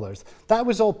 $30. That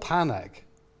was all panic.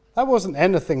 That wasn't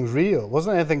anything real. It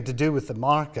wasn't anything to do with the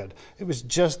market. It was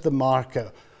just the market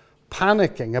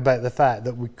panicking about the fact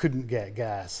that we couldn't get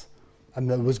gas and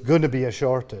there was going to be a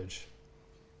shortage.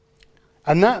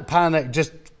 And that panic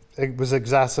it was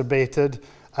exacerbated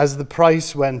as the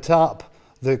price went up.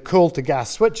 The coal to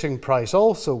gas switching price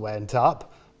also went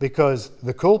up because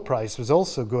the coal price was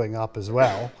also going up as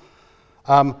well.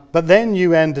 But then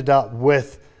you ended up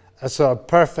with a sort of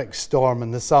perfect storm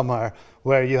in the summer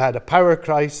where you had a power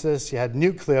crisis, you had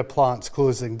nuclear plants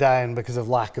closing down because of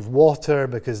lack of water,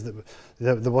 because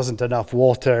there wasn't enough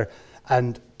water,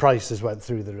 and prices went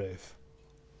through the roof.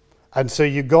 And so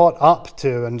you got up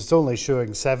to, and it's only showing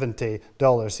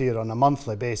 $70 here on a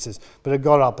monthly basis, but it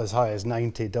got up as high as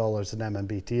 $90 an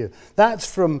MMBTU. That's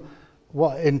from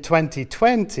what in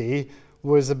 2020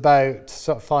 was about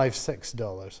sort of $5,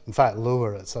 $6. In fact,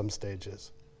 lower at some stages.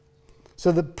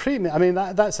 So the premium, I mean,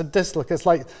 that's a dislocation.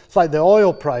 It's like the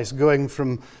oil price going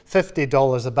from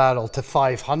 $50 a barrel to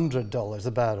 $500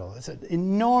 a barrel. It's an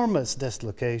enormous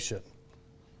dislocation.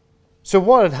 So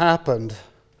what had happened?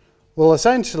 Well,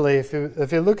 essentially, if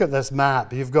you look at this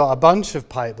map, you've got a bunch of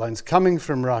pipelines coming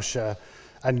from Russia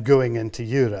and going into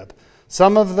Europe.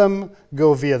 Some of them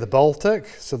go via the Baltic,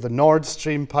 so the Nord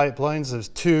Stream pipelines, there's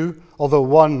two,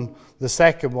 although the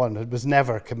second one was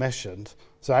never commissioned.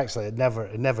 So actually, it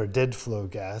never did flow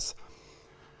gas.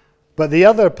 But the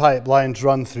other pipelines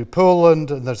run through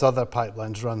Poland, and there's other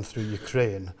pipelines run through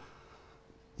Ukraine.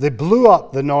 They blew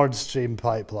up the Nord Stream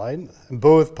pipeline, and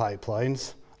both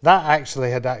pipelines. That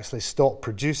had stopped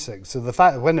producing. So the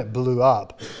fact that when it blew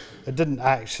up, it didn't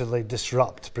actually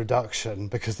disrupt production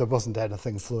because there wasn't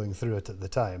anything flowing through it at the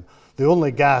time. The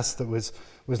only gas that was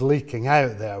leaking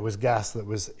out there was gas that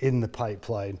was in the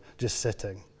pipeline, just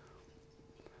sitting.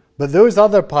 But those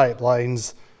other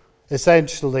pipelines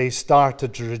essentially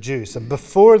started to reduce. And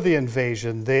before the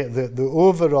invasion, the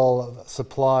overall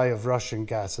supply of Russian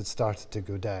gas had started to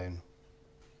go down.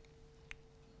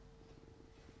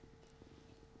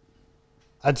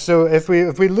 And so if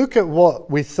we look at what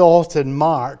we thought in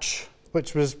March,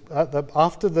 which was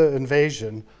after the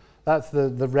invasion, that's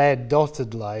the red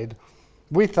dotted line,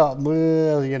 we thought,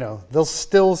 well, they'll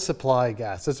still supply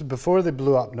gas. This is before they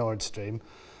blew up Nord Stream.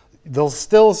 They'll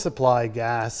still supply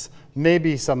gas.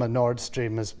 Maybe some of Nord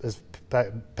Stream is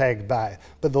pegged back,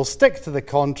 but they'll stick to the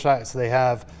contracts they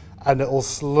have and it will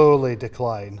slowly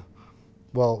decline.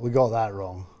 Well, we got that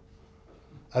wrong.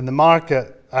 And the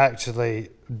market actually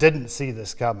didn't see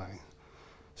this coming.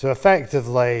 So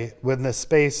effectively, within the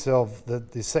space of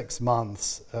the 6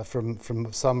 months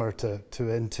from summer to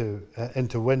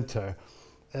into winter,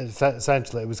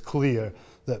 essentially it was clear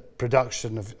that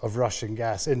production of Russian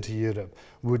gas into Europe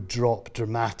would drop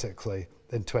dramatically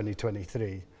in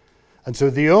 2023. And so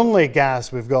the only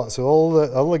gas we've got, so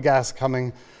all the gas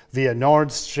coming via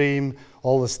Nord Stream,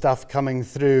 all the stuff coming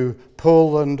through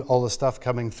Poland, all the stuff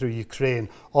coming through Ukraine,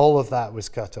 all of that was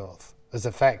cut off, is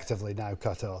effectively now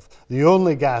cut off. The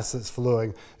only gas that's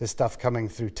flowing is stuff coming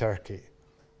through Turkey.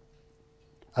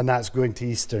 And that's going to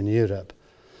Eastern Europe.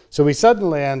 So we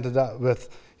suddenly ended up with,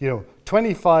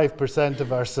 25%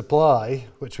 of our supply,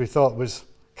 which we thought was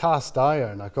cast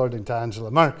iron, according to Angela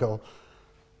Merkel,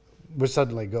 was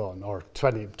suddenly gone, or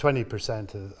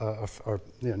 20% or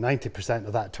 90%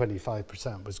 of that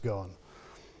 25% was gone.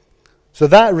 So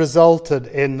that resulted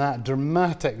in that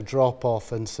dramatic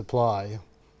drop-off in supply.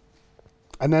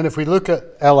 And then if we look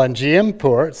at LNG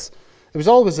imports, it was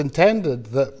always intended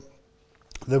that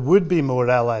there would be more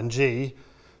LNG,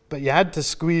 but you had to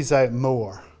squeeze out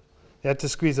more. You had to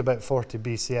squeeze about 40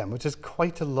 BCM, which is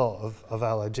quite a lot of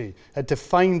LNG. You had to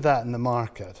find that in the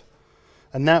market.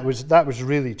 And that was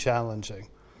really challenging.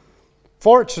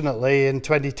 Fortunately, in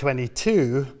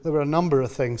 2022, there were a number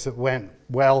of things that went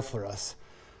well for us.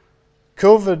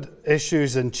 COVID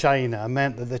issues in China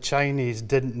meant that the Chinese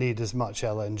didn't need as much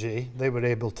LNG. They were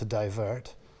able to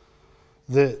divert.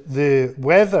 The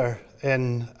weather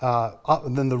in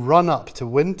the run-up to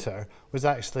winter was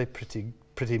actually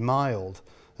pretty mild.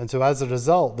 And so as a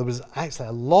result, there was actually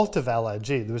a lot of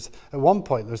LNG. At one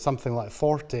point, there was something like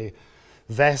 40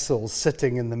 vessels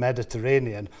sitting in the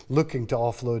Mediterranean looking to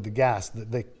offload the gas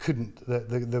that they couldn't,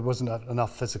 there wasn't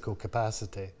enough physical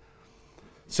capacity.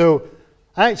 So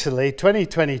actually,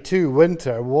 2022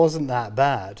 winter wasn't that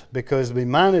bad because we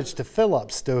managed to fill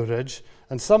up storage,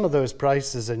 and some of those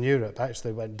prices in Europe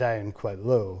actually went down quite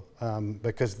low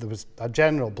because there was a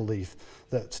general belief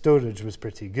that storage was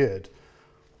pretty good.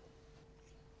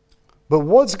 But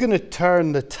what's going to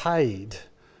turn the tide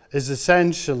is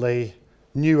essentially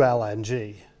new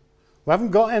LNG. We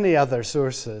haven't got any other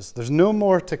sources. There's no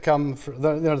more to come.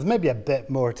 There's maybe a bit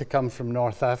more to come from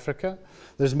North Africa.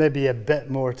 There's maybe a bit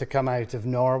more to come out of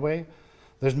Norway.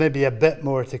 There's maybe a bit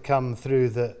more to come through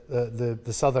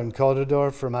the southern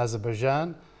corridor from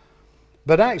Azerbaijan.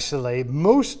 But actually,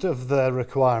 most of the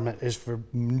requirement is for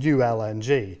new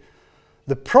LNG.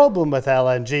 The problem with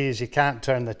LNG is you can't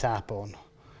turn the tap on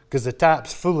because the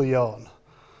tap's fully on.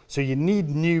 So you need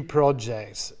new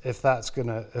projects if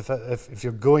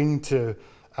you're going to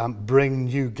bring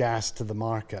new gas to the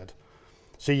market.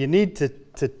 So you need to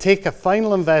take a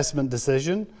final investment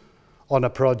decision on a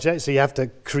project. So you have to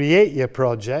create your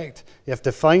project, you have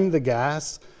to find the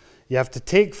gas, you have to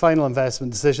take final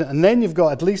investment decision, and then you've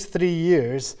got at least 3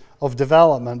 years of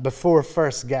development before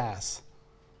first gas.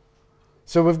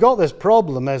 So we've got this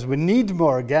problem as we need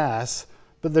more gas,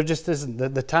 but there just isn't,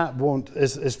 the tap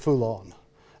is full on.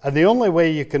 And the only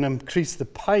way you can increase the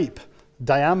pipe,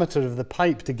 diameter of the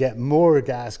pipe to get more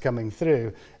gas coming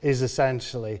through is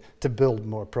essentially to build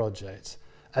more projects.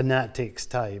 And that takes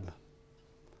time.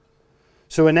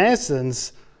 So in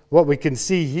essence, what we can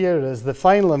see here is the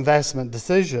final investment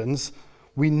decisions.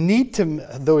 We need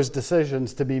those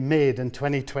decisions to be made in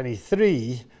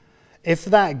 2023 if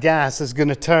that gas is going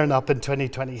to turn up in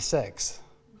 2026.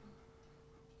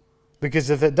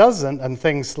 Because if it doesn't and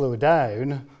things slow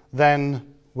down, then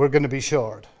we're going to be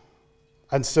short.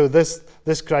 And so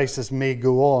this crisis may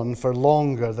go on for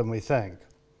longer than we think.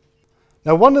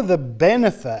 Now, one of the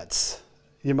benefits,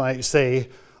 you might say,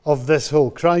 of this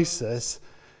whole crisis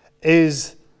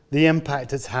is the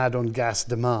impact it's had on gas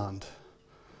demand.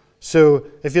 So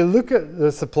if you look at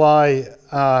the supply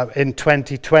in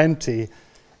 2020,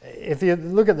 if you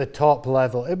look at the top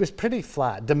level, it was pretty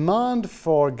flat. Demand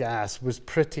for gas was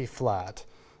pretty flat.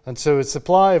 And so the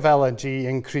supply of LNG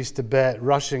increased a bit,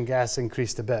 Russian gas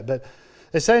increased a bit, but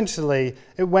essentially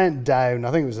it went down.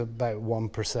 I think it was about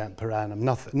 1% per annum,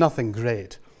 nothing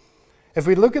great. If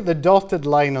we look at the dotted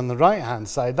line on the right-hand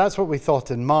side, that's what we thought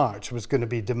in March was going to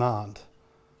be demand.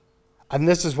 And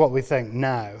this is what we think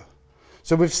now.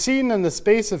 So we've seen in the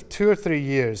space of 2 or 3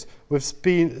 years, we've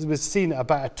seen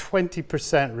about a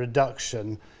 20%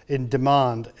 reduction in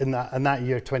demand in that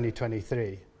year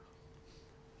 2023.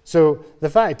 So the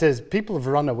fact is, people have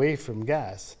run away from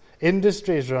gas.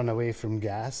 Industry has run away from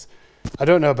gas. I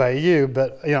don't know about you,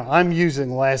 but I'm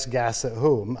using less gas at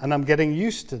home, and I'm getting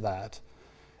used to that.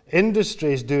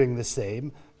 Industry is doing the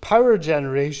same. Power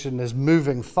generation is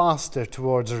moving faster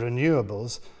towards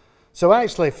renewables. So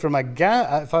actually, from a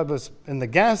if I was in the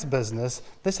gas business,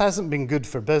 this hasn't been good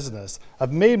for business.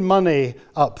 I've made money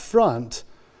up front,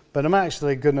 but I'm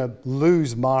actually going to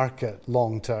lose market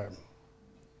long term.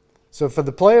 So for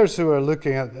the players who are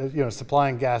looking at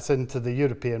supplying gas into the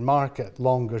European market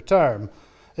longer term,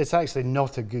 it's actually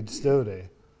not a good story,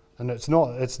 and it's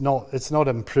not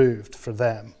improved for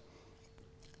them.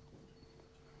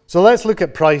 So let's look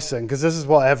at pricing, because this is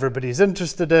what everybody's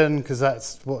interested in, because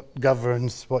that's what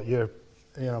governs what your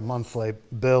monthly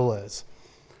bill is.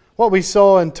 What we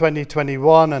saw in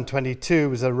 2021 and 22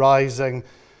 was a rising,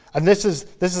 and this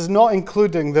is not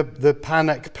including the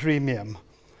panic premium,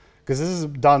 because this is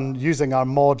done using our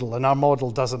model, and our model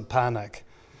doesn't panic.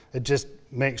 It just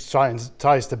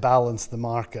tries to balance the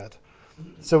market.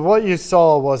 So what you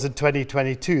saw was in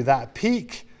 2022, that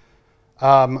peak.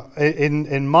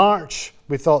 In March,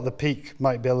 we thought the peak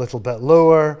might be a little bit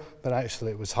lower, but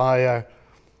actually it was higher.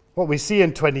 What we see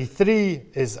in 23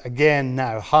 is again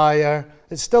now higher.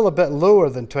 It's still a bit lower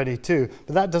than 22,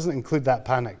 but that doesn't include that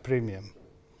panic premium.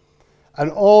 And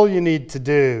all you need to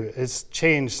do is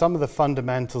change some of the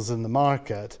fundamentals in the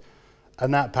market,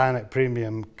 and that panic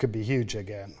premium could be huge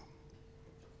again.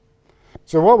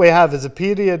 So what we have is a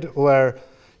period where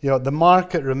the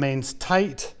market remains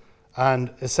tight,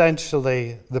 and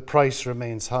essentially the price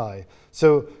remains high.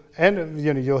 So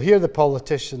you'll hear the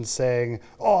politicians saying,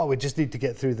 oh, we just need to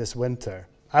get through this winter.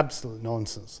 Absolute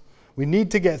nonsense. We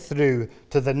need to get through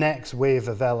to the next wave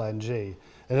of LNG.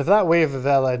 And if that wave of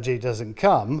LNG doesn't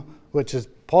come, which is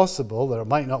possible, or it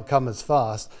might not come as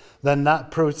fast, then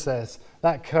that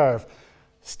curve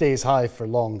stays high for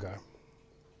longer.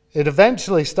 It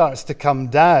eventually starts to come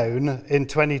down in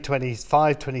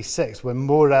 2025, 26, when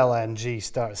more LNG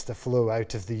starts to flow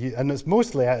out of and it's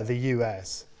mostly out of the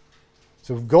US.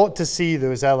 So we've got to see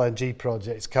those LNG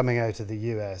projects coming out of the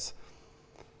US.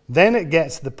 Then it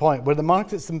gets to the point where the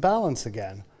market's in balance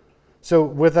again. So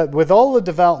with all the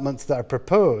developments that are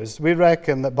proposed, we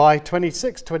reckon that by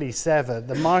 26, 27,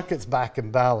 the market's back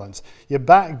in balance. You're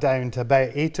back down to about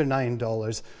 $8 or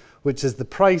 $9, which is the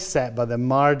price set by the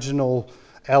marginal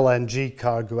LNG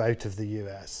cargo out of the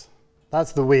US.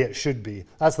 That's the way it should be.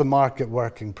 That's the market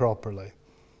working properly.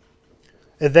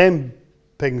 It then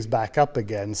pings back up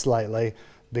again slightly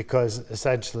because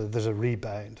essentially there's a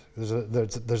rebound.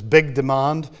 There's big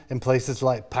demand in places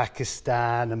like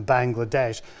Pakistan and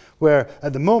Bangladesh, where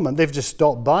at the moment they've just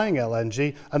stopped buying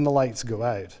LNG and the lights go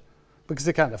out because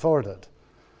they can't afford it.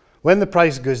 When the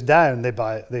price goes down,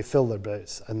 they fill their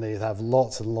boats and they have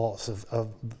lots and lots of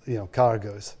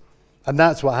cargoes. And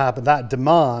that's what happened. That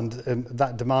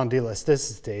demand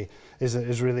elasticity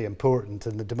is really important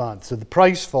in the demand. So the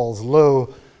price falls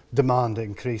low, demand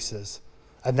increases.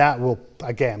 And that will,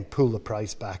 again, pull the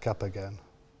price back up again.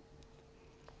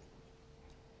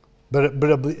 But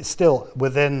it'll be still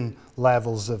within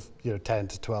levels of $10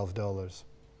 to $12.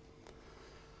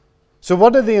 So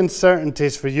what are the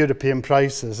uncertainties for European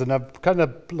prices? And I've kind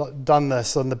of done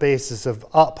this on the basis of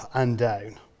up and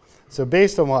down. So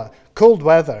based on what? Cold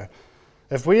weather.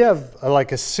 If we have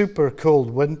like a super cold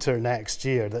winter next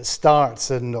year that starts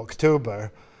in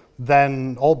October,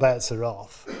 then all bets are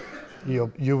off.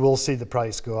 You will see the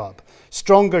price go up.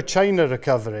 Stronger China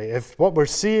recovery. If what we're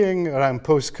seeing around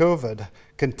post-COVID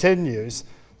continues,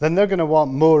 then they're going to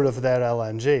want more of their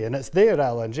LNG. And it's their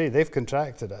LNG. They've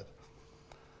contracted it.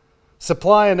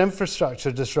 Supply and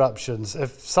infrastructure disruptions.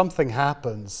 If something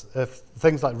happens, if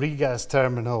things like regas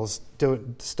terminals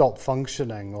don't stop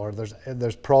functioning or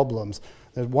there's problems,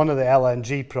 one of the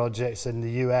LNG projects in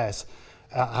the US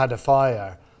had a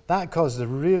fire. That caused a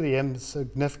really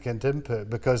insignificant input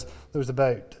because there was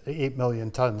about 8 million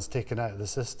tons taken out of the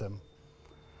system.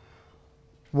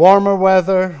 Warmer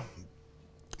weather,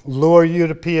 lower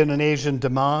European and Asian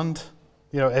demand.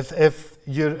 If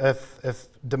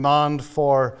demand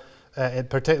for,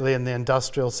 particularly in the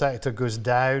industrial sector, goes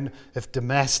down, if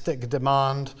domestic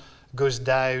demand goes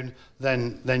down,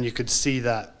 then you could see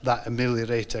that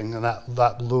ameliorating and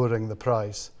that lowering the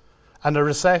price. And a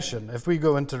recession. If we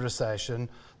go into recession,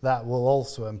 that will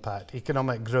also impact.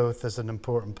 Economic growth is an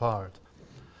important part.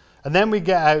 And then we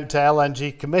get out to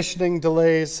LNG commissioning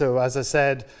delays. So as I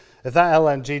said, if that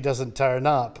LNG doesn't turn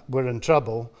up, we're in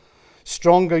trouble.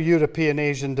 Stronger European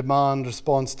Asian demand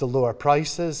responds to lower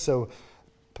prices. So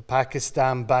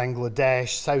Pakistan, Bangladesh,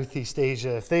 Southeast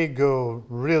Asia, if they go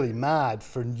really mad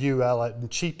for new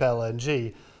cheap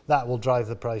LNG, that will drive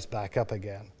the price back up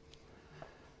again.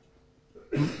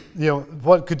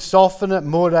 What could soften it?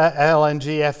 More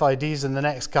LNG FIDs in the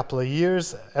next couple of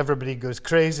years. Everybody goes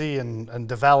crazy and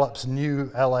develops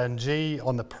new LNG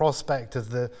on the prospect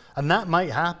of and that might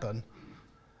happen.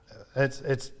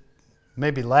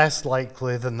 maybe less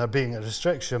likely than there being a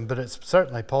restriction, but it's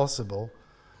certainly possible.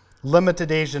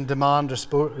 Limited Asian demand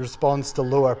responds to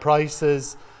lower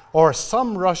prices, or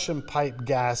some Russian pipe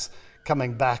gas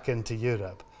coming back into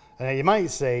Europe. And you might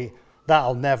say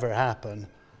that'll never happen,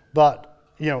 but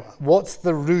what's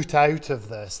the route out of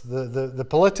this? The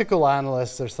political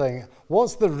analysts are saying,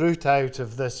 what's the route out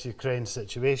of this Ukraine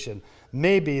situation?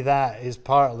 Maybe that is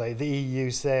partly the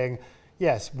EU saying,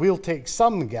 yes, we'll take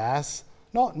some gas,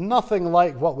 nothing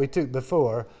like what we took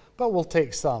before, but we'll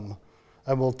take some.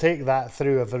 And we'll take that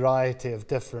through a variety of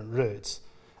different routes.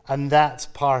 And that's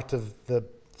part of the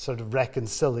sort of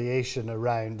reconciliation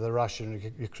around the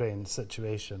Russian-Ukraine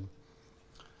situation.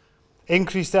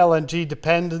 Increased LNG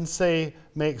dependency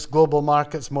makes global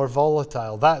markets more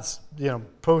volatile. That's,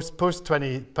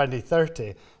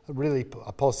 post-2030, really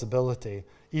a possibility,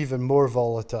 even more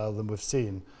volatile than we've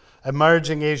seen.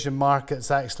 Emerging Asian markets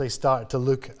actually start to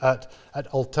look at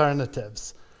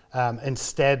alternatives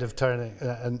instead of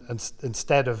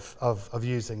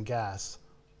using gas.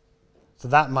 So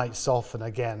that might soften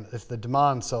again. If the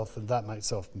demand softens, that might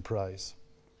soften price.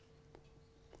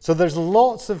 So there's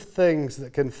lots of things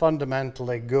that can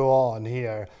fundamentally go on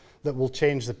here that will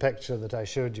change the picture that I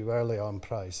showed you earlier on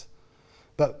price.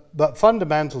 But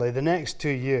fundamentally, the next 2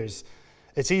 years,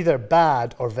 it's either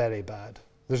bad or very bad.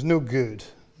 There's no good,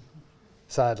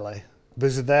 sadly,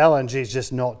 because the LNG is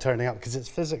just not turning up because it's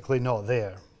physically not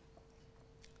there.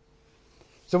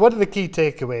 So what are the key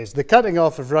takeaways? The cutting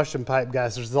off of Russian pipe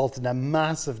gas resulted in a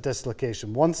massive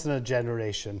dislocation, once in a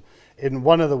generation, in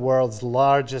one of the world's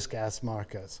largest gas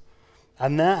markets.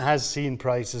 And that has seen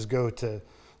prices go to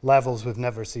levels we've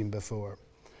never seen before.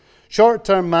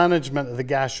 Short-term management of the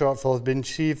gas shortfall has been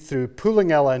achieved through pooling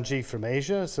LNG from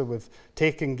Asia, so we've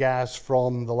taken gas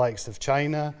from the likes of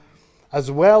China,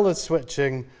 as well as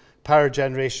switching power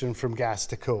generation from gas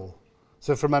to coal.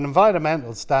 So from an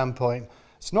environmental standpoint,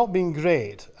 it's not been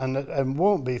great, and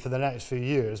won't be for the next few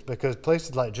years, because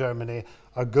places like Germany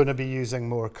are going to be using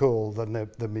more coal than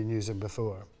they've been using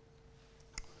before.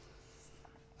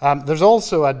 There's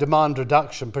also a demand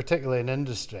reduction, particularly in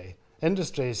industry.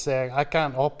 Industry is saying, I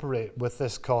can't operate with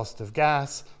this cost of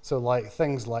gas, so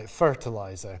things like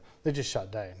fertilizer, they just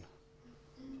shut down.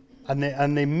 And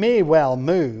they may well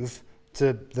move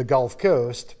to the Gulf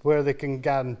Coast, where they can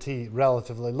guarantee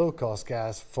relatively low-cost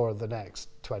gas for the next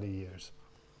 20 years.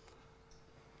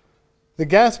 The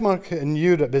gas market in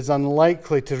Europe is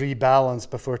unlikely to rebalance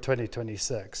before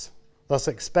 2026. Thus,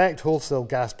 expect wholesale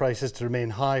gas prices to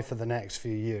remain high for the next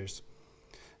few years.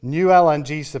 New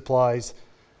LNG supplies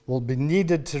will be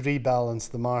needed to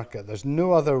rebalance the market. There's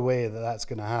no other way that that's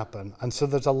going to happen. And so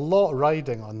there's a lot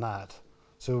riding on that.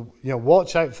 So,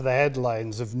 watch out for the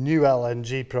headlines of new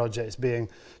LNG projects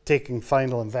taking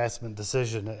final investment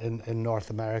decision in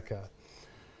North America.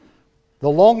 The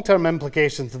long-term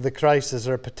implications of the crisis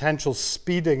are a potential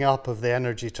speeding up of the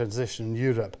energy transition in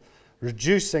Europe,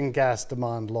 reducing gas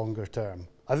demand longer term.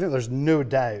 I think there's no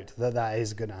doubt that that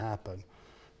is going to happen.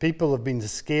 People have been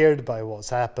scared by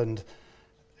what's happened.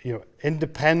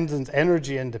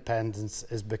 Energy independence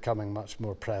is becoming much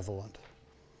more prevalent.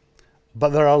 But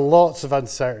there are lots of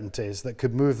uncertainties that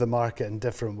could move the market in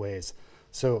different ways.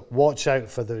 So watch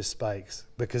out for those spikes,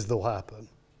 because they'll happen.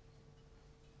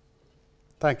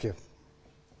 Thank you.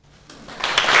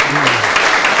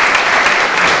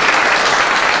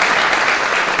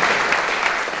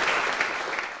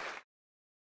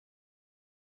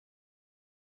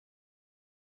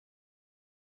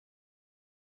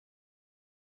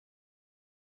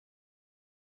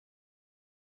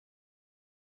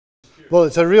 Well,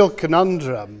 it's a real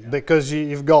conundrum, because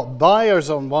you've got buyers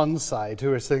on one side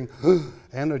who are saying,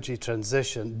 energy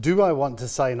transition, do I want to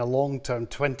sign a long-term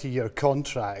 20-year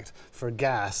contract for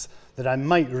gas that I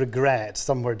might regret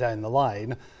somewhere down the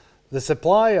line? The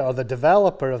supplier or the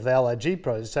developer of the LNG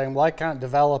project is saying, well, I can't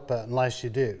develop it unless you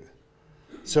do.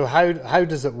 So how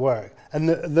does it work? And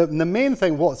the main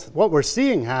thing, what we're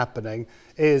seeing happening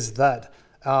is that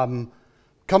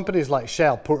companies like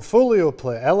Shell,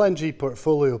 LNG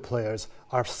portfolio players,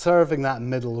 are serving that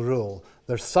middle role.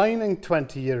 They're signing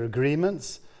 20-year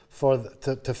agreements to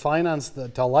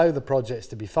allow the projects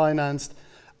to be financed,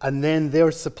 and then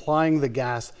they're supplying the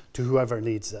gas to whoever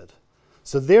needs it.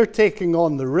 So they're taking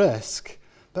on the risk,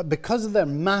 but because of their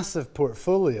massive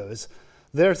portfolios,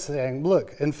 they're saying,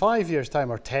 look, in 5 years'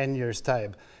 time or 10 years'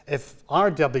 time, if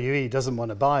RWE doesn't want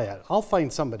to buy it, I'll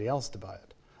find somebody else to buy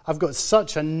it. I've got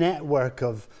such a network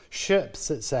of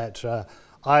ships, etc.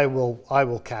 I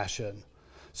will cash in.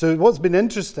 So what's been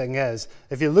interesting is,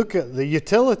 if you look at the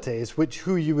utilities,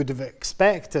 who you would have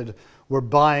expected were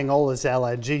buying all this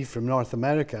LNG from North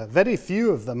America, very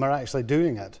few of them are actually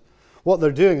doing it. What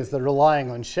they're doing is they're relying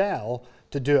on Shell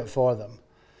to do it for them.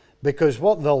 Because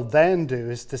what they'll then do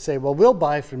is to say, well, we'll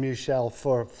buy from you, Shell,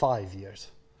 for 5 years.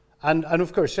 And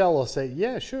of course, Shell will say,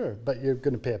 yeah, sure, but you're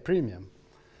going to pay a premium.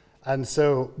 And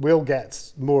so we'll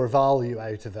get more value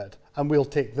out of it, and we'll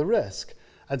take the risk.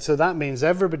 And so that means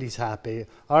everybody's happy.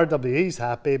 RWE's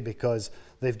happy because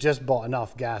they've just bought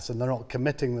enough gas and they're not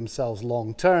committing themselves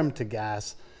long-term to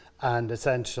gas. And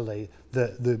essentially,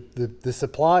 the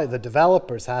supply, the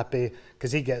developer's happy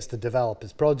because he gets to develop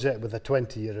his project with a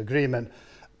 20-year agreement.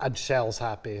 And Shell's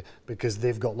happy because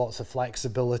they've got lots of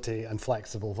flexibility and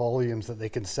flexible volumes that they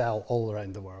can sell all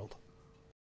around the world.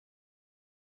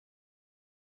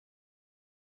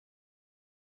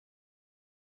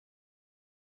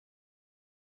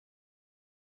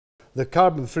 The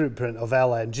carbon footprint of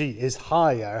LNG is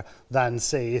higher than,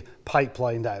 say,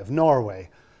 pipelined out of Norway.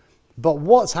 But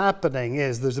what's happening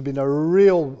is there's been a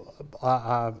real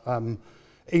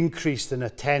increase in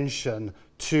attention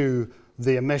to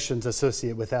the emissions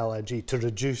associated with LNG, to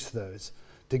reduce those,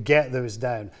 to get those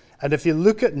down. And if you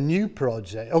look at new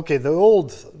projects, okay, the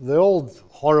old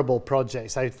horrible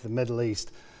projects out of the Middle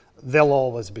East, they'll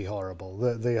always be horrible.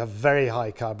 They have very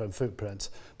high carbon footprints.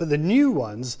 But the new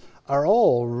ones are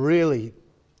all really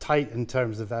tight in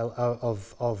terms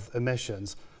of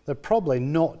emissions. They're probably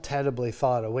not terribly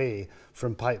far away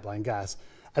from pipeline gas.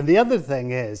 And the other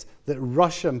thing is that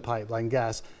Russian pipeline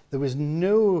gas, there was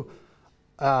no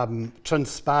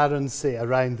transparency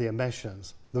around the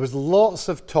emissions. There was lots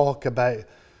of talk about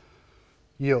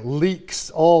leaks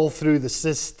all through the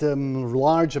system,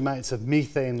 large amounts of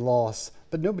methane loss,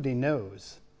 but nobody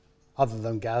knows, other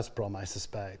than Gazprom, I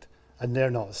suspect, and they're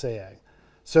not saying.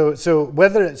 So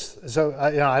whether it's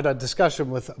I had a discussion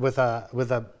with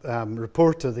a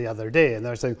reporter the other day, and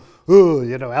they're saying, oh,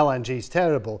 LNG is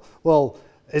terrible. Well,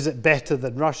 is it better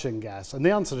than Russian gas? And the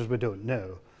answer is we don't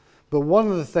know. But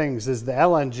one of the things is the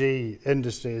LNG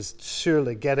industry is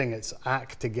surely getting its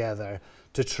act together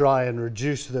to try and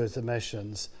reduce those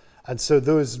emissions. And so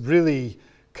those really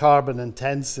carbon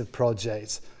intensive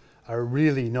projects are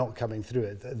really not coming through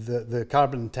it. The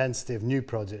carbon intensity of new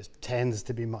projects tends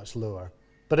to be much lower.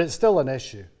 But it's still an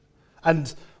issue.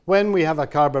 And when we have a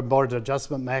carbon border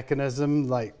adjustment mechanism,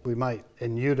 like we might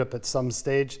in Europe at some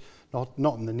stage, not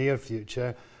in the near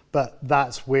future, but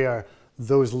that's where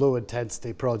those low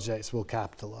intensity projects will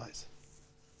capitalize.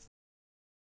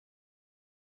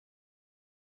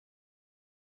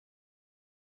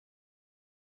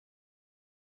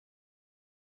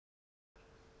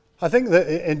 I think that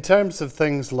in terms of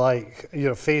things like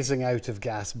phasing out of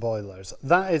gas boilers,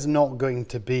 that is not going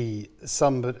to be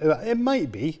somebody. It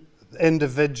might be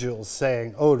individuals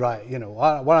saying, "Oh right,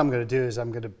 what I'm going to do is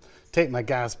I'm going to take my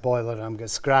gas boiler and I'm going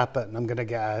to scrap it and I'm going to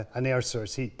get an air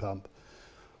source heat pump."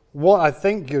 What I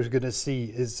think you're going to see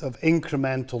is of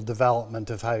incremental development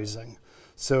of housing.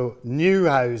 So new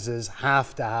houses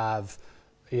have to have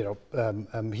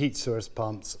heat source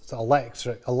pumps, so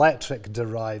electric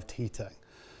derived heating.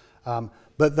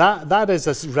 But that is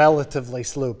a relatively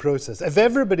slow process. If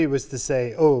everybody was to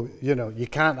say, oh, you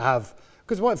can't have,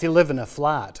 because what if you live in a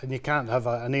flat and you can't have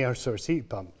an air source heat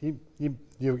pump? You're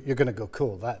going to go,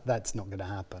 cool, that's not going to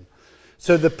happen.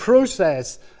 So the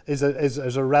process is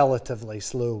a relatively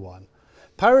slow one.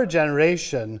 Power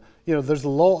generation, there's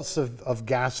lots of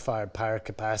gas-fired power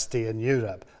capacity in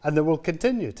Europe, and there will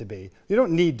continue to be. You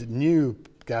don't need new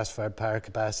gas-fired power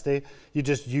capacity, you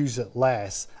just use it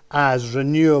less as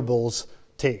renewables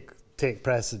take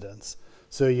precedence.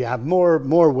 So you have more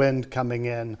wind coming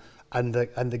in and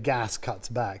the gas cuts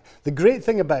back. The great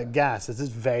thing about gas is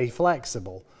it's very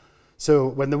flexible. So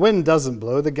when the wind doesn't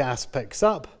blow, the gas picks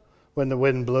up. When the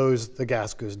wind blows, the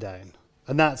gas goes down.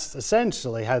 And that's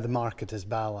essentially how the market is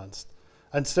balanced.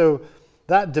 And so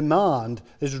that demand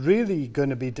is really going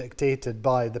to be dictated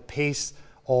by the pace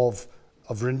of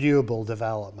renewable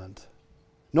development.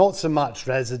 Not so much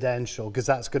residential, because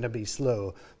that's going to be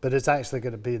slow, but it's actually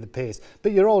going to be the pace.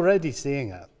 But you're already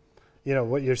seeing it.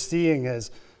 What you're seeing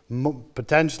is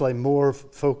potentially more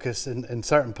focus in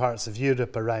certain parts of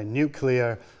Europe around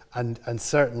nuclear and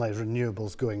certainly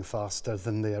renewables going faster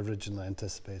than they originally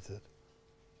anticipated.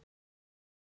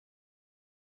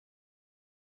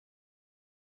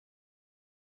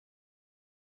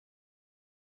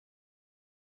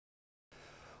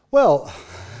 Well,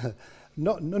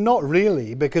 not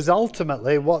really, because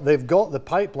ultimately what they've got, the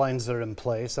pipelines are in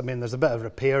place. I mean, there's a bit of a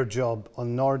repair job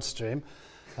on Nord Stream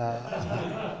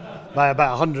by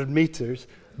about 100 meters.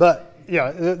 But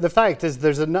the fact is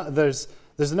there's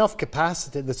enough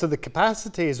capacity. So the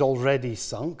capacity is already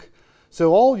sunk.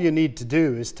 So all you need to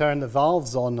do is turn the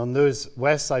valves on those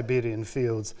West Siberian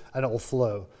fields and it'll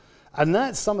flow. And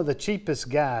that's some of the cheapest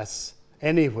gas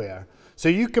anywhere. So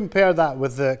you compare that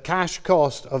with the cash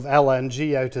cost of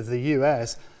LNG out of the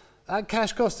US, that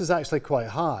cash cost is actually quite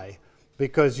high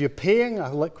because you're paying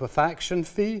a liquefaction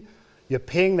fee, you're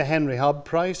paying the Henry Hub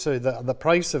price, so the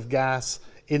price of gas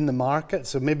in the market,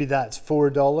 so maybe that's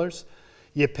 $4.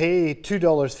 You pay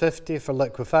 $2.50 for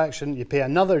liquefaction, you pay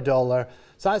another $1,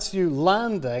 so that's you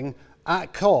landing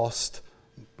at cost,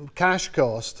 cash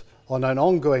cost, on an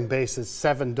ongoing basis,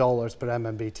 $7 per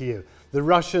MMBTU. The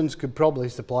Russians could probably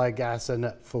supply gas in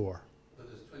at $4. But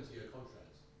there's 20-year contracts.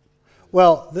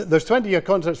 Well, there's 20-year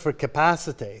contracts for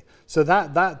capacity. So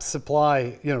that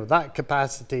supply, that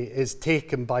capacity is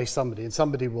taken by somebody, and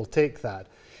somebody will take that.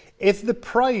 If the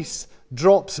price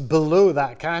drops below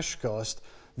that cash cost,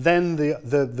 then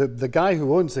the guy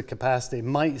who owns the capacity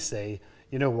might say,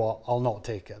 you know what, I'll not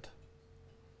take it.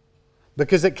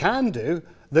 Because it can do,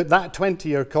 that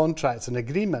 20-year contract's an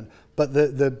agreement, but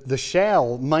the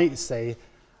Shell might say,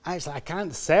 actually, I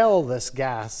can't sell this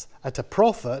gas at a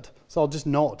profit, so I'll just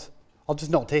not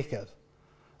take it.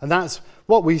 And that's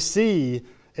what we see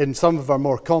in some of our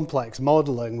more complex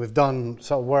modeling. We've done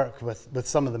sort of work with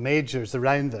some of the majors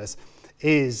around this,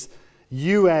 is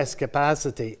US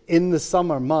capacity in the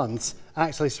summer months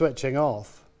actually switching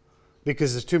off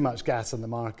because there's too much gas in the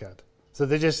market. So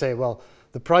they just say, well,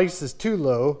 the price is too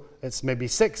low, it's maybe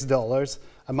 $6,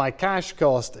 and my cash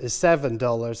cost is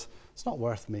 $7. It's not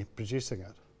worth me producing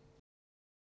it.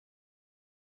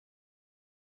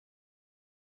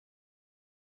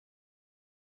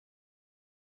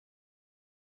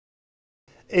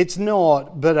 It's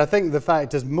not, but I think the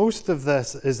fact is most of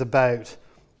this is about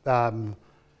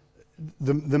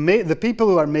the people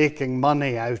who are making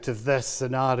money out of this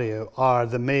scenario are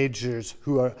the majors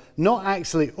who are not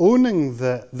actually owning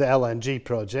the LNG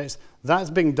projects. That's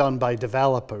being done by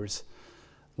developers.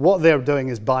 What they're doing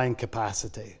is buying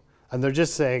capacity. And they're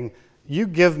just saying, you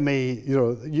give me,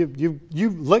 you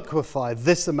liquefy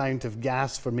this amount of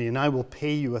gas for me and I will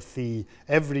pay you a fee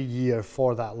every year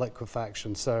for that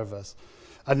liquefaction service.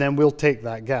 And then we'll take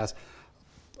that gas.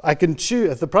 I can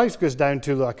choose, if the price goes down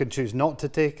too low, I can choose not to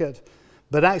take it.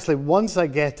 But actually, once I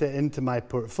get it into my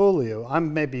portfolio,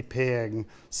 I'm maybe paying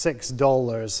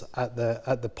 $6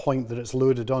 at the point that it's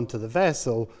loaded onto the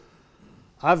vessel.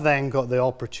 I've then got the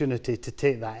opportunity to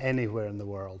take that anywhere in the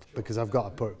world because I've got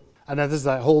a port. And this is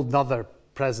a whole nother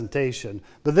presentation.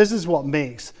 But this is what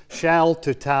makes Shell,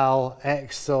 Total,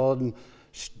 Exxon,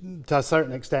 to a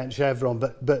certain extent Chevron,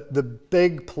 but the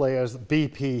big players,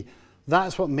 BP,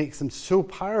 that's what makes them so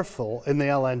powerful in the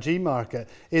LNG market,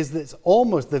 is that it's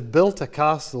almost, they've built a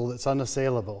castle that's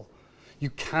unassailable. You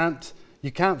can't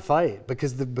fight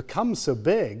because they've become so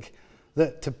big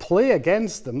that to play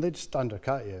against them, they just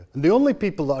undercut you. And the only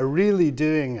people that are really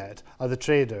doing it are the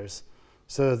traders.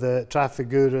 So the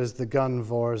Trafiguras, the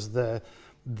Gunvors, the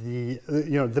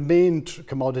main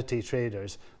commodity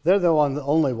traders, they're the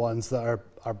only ones that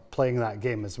are playing that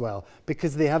game as well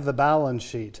because they have the balance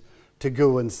sheet to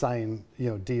go and sign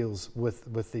deals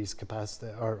with these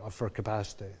capacity or for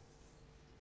capacity.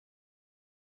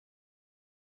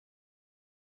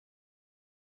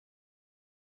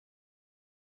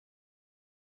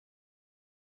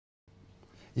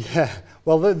 Yeah,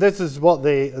 well, this is what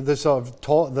the sort of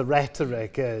taught, the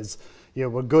rhetoric is,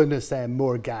 we're going to send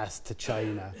more gas to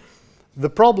China. The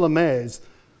problem is,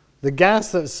 the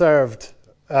gas that served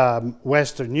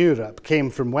Western Europe came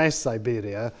from West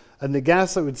Siberia, and the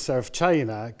gas that would serve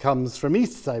China comes from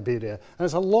East Siberia, and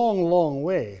it's a long, long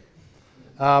way.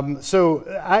 So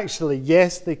actually,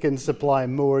 yes, they can supply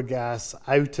more gas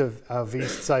out of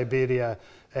East Siberia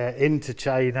into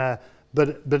China, but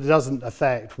it doesn't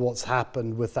affect what's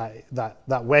happened with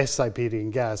that West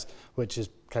Siberian gas, which is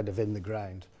kind of in the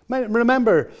ground.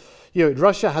 Remember,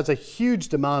 Russia has a huge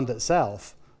demand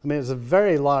itself. I mean, it's a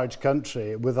very large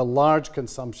country with a large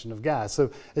consumption of gas.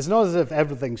 So it's not as if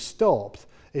everything stopped.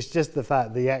 It's just the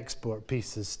fact the export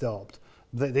piece has stopped.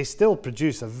 They still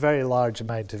produce a very large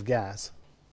amount of gas.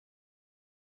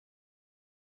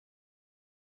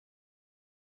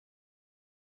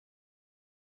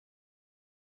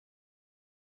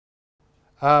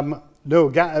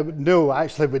 No,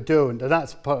 actually we don't, and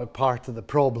that's part of the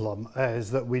problem, is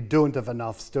that we don't have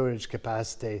enough storage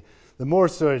capacity. The more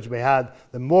storage we had,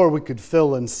 the more we could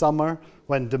fill in summer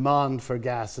when demand for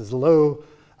gas is low,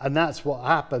 and that's what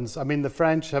happens. I mean, the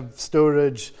French have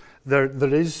storage, there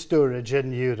is storage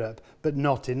in Europe, but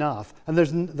not enough, and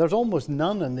there's almost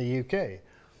none in the UK.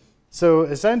 So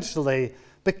essentially,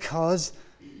 because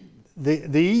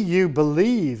the EU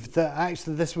believed that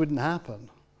actually this wouldn't happen,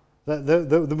 that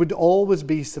there would always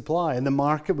be supply and the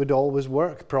market would always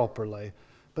work properly.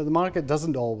 But the market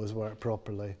doesn't always work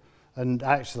properly. And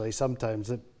actually, sometimes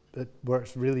it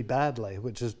works really badly,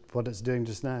 which is what it's doing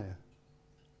just now.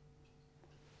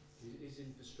 Is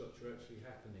infrastructure actually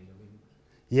happening? I mean,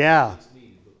 Yeah. it's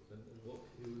needed, but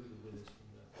who are the winners from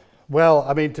that? Well,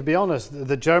 I mean, to be honest,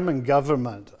 the German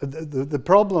government,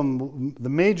 the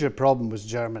major problem was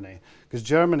Germany, because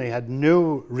Germany had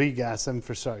no regas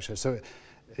infrastructure. So,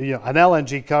 you know, an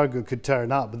LNG cargo could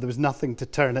turn up, but there was nothing to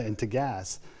turn it into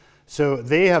gas. So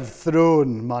they have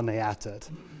thrown money at it,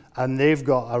 and they've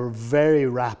got a very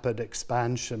rapid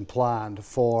expansion planned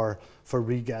for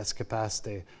regas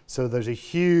capacity. So there's a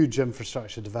huge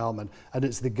infrastructure development, and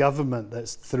it's the government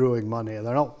that's throwing money.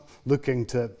 They're not looking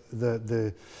to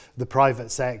the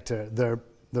private sector. They're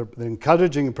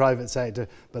encouraging the private sector,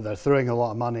 but they're throwing a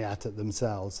lot of money at it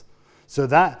themselves. So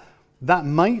that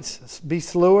might be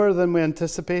slower than we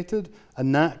anticipated,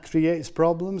 and that creates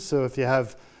problems. So if you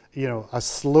have, you know, a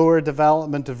slower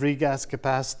development of regas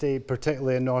capacity,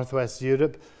 particularly in Northwest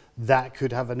Europe, that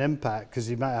could have an impact, because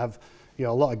you might have, you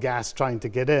know, a lot of gas trying to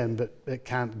get in, but it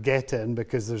can't get in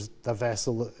because there's a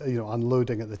vessel, you know,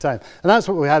 unloading at the time. And that's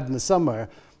what we had in the summer,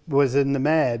 was in the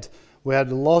Med. We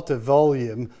had a lot of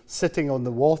volume sitting on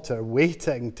the water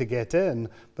waiting to get in,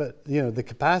 but, you know, the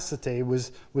capacity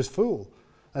was full.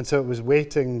 And so it was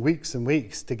waiting weeks and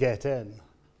weeks to get in.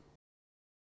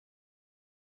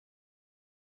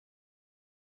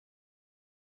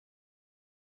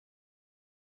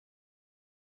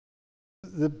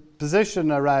 The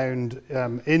position around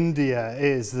India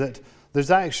is that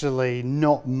there's actually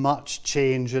not much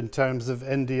change in terms of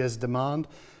India's demand.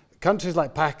 Countries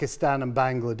like Pakistan and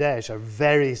Bangladesh are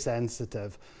very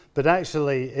sensitive, but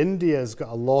actually India's got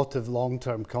a lot of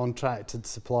long-term contracted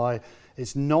supply.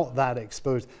 It's not that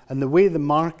exposed. And the way the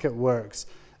market works,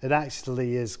 it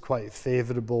actually is quite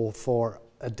favourable for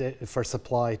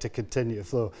supply to continue to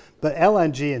flow. But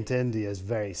LNG into India is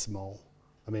very small.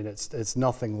 I mean, it's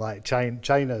nothing like China.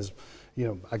 China's, you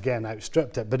know, again,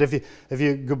 outstripped it. But if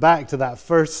you go back to that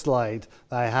first slide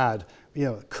that I had, you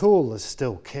know, coal is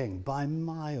still king by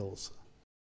miles.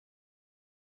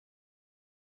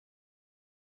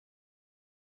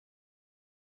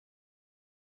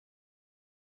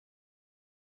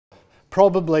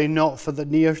 Probably not for the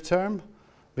near term,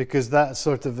 because that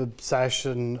sort of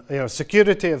obsession, you know,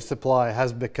 security of supply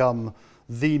has become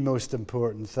the most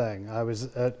important thing. I was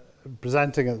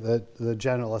presenting at the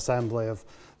General Assembly of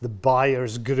the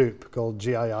buyers group called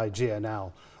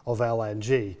GII-GNL of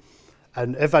LNG.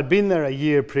 And if I'd been there a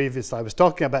year previously, I was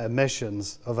talking about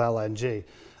emissions of LNG.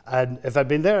 And if I'd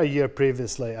been there a year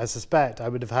previously, I suspect I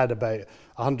would have had about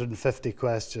 150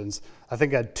 questions. I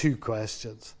think I had 2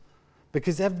 questions.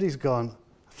 Because everybody's gone,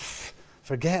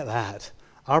 forget that.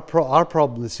 Our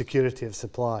problem is security of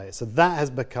supply. So that has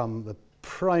become the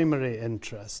primary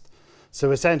interest.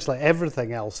 So essentially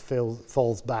everything else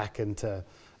falls back into,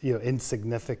 you know,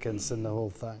 insignificance in the whole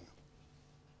thing.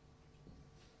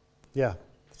 Yeah,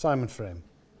 Simon Frame.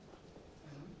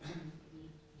 You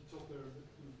talked there about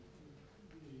the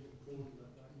importance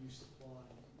of that new supply,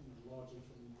 largely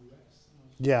from the US.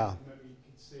 Yeah. Maybe you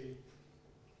could say,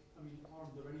 I mean, are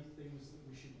there any things that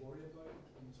we should worry about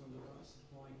in terms of that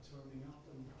supply turning up?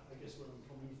 And I guess where I'm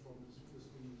coming from is there's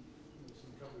been,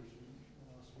 some coverage in the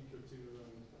last week or two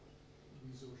around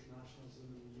resource nationalism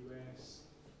in the US.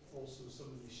 Also, some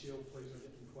of these shale plays are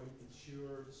getting quite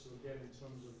mature. So again, in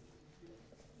terms of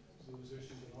those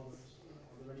issues and others,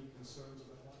 are there any concerns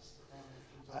about that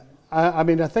supply? I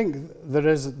mean, I think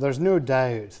there's no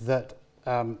doubt that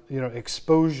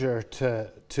exposure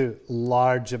to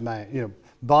large amount,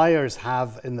 buyers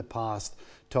have in the past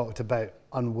talked about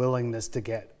unwillingness to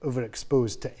get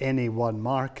overexposed to any one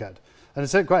market. And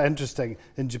it's quite interesting,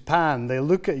 in Japan, they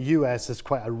look at US as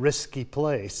quite a risky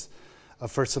place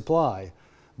for supply,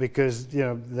 because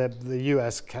the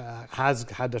US has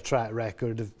had a track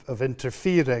record of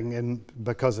interfering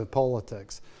because of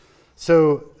politics.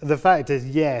 So the fact is,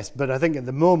 yes, but I think at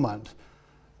the moment,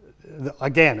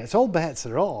 again, it's all bets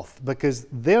are off, because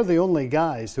they're the only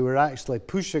guys who are actually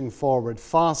pushing forward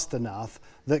fast enough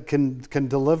that can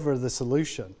deliver the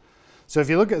solution. So if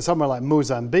you look at somewhere like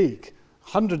Mozambique,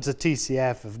 hundreds of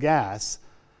TCF of gas,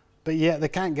 but yet they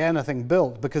can't get anything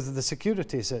built because of the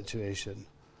security situation.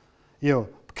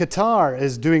 Qatar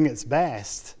is doing its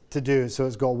best to do, so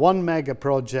it's got one mega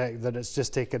project that it's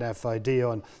just taken FID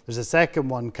on. There's a second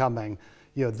one coming.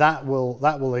 That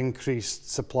will increase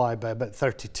supply by about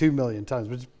 32 million tons,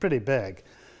 which is pretty big.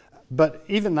 But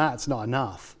even that's not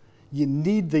enough. You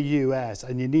need the US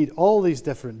and you need all these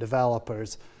different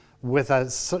developers with a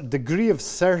degree of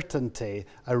certainty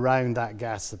around that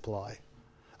gas supply.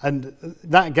 And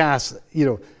that gas,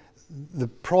 the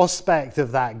prospect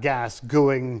of that gas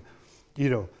going,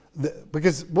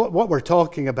 Because what we're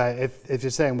talking about, if you're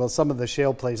saying, well, some of the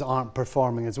shale plays aren't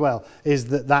performing as well, is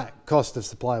that cost of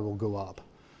supply will go up.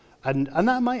 And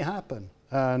that might happen.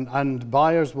 And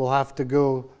buyers will have to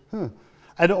go,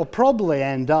 And it'll probably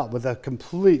end up with a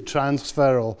complete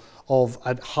transfer of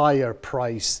a higher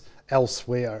price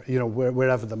elsewhere,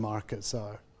 wherever the markets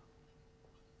are.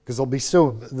 Because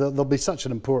they'll be such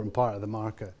an important part of the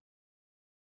market.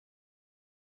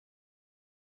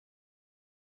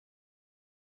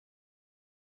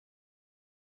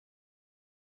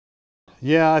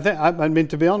 Yeah, I mean,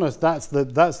 to be honest, that's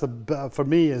for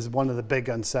me is one of the big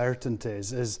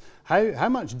uncertainties is how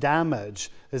much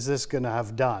damage is this going to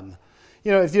have done?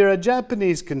 If you're a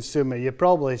Japanese consumer, you're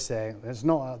probably saying it's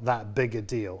not that big a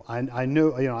deal. I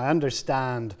know, I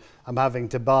understand I'm having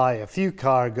to buy a few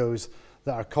cargoes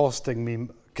that are costing me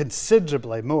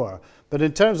considerably more. But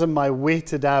in terms of my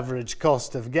weighted average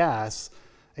cost of gas,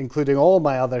 including all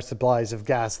my other supplies of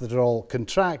gas that are all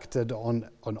contracted on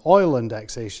oil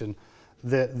indexation,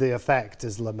 the effect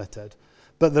is limited.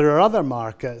 But there are other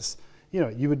markets,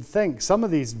 you would think some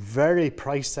of these very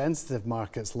price sensitive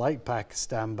markets like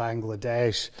Pakistan,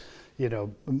 Bangladesh,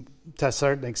 to a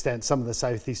certain extent some of the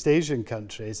Southeast Asian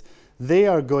countries, they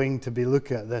are going to be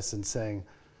looking at this and saying,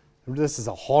 this is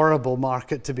a horrible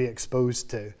market to be exposed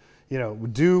to.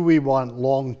 Do we want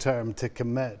long term to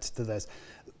commit to this?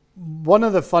 One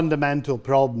of the fundamental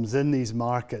problems in these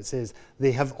markets is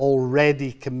they have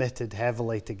already committed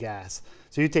heavily to gas.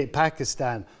 So you take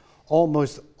Pakistan,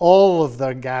 almost all of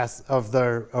their gas, of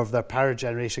their power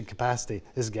generation capacity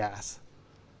is gas.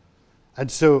 And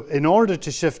so in order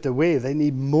to shift away, they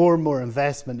need more and more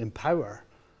investment in power.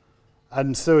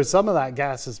 And so some of that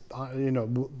gas is,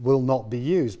 will not be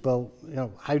used. Well,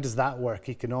 how does that work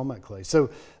economically? So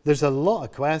there's a lot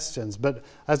of questions. But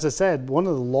as I said, one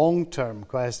of the long-term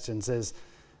questions is,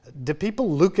 do people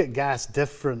look at gas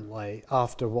differently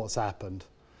after what's happened?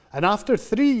 And after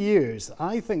 3 years,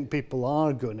 I think people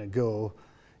are going to go,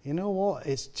 you know what,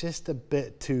 it's just a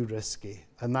bit too risky.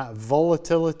 And that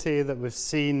volatility that we've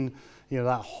seen,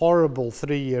 that horrible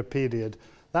 3-year period,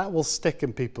 that will stick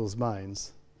in people's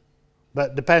minds.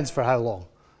 But it depends for how long.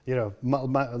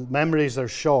 Memories are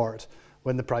short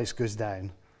when the price goes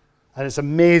down. And it's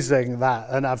amazing that,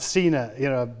 and I've seen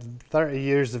it, 30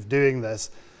 years of doing this,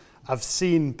 I've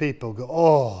seen people go,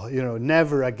 oh,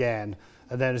 never again.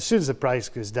 And then as soon as the price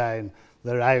goes down,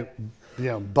 they're out,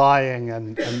 buying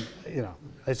and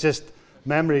it's just,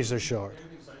 memories are short.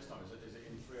 Anything so this time, is it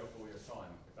in 3 or 4 years'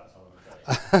 time, if that's how long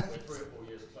it takes? We're 3 or 4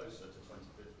 years closer to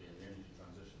 2050 and the energy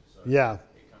transition. So Yeah.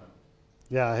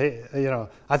 Yeah,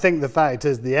 I think the fact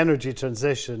is the energy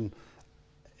transition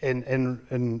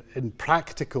in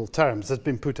practical terms has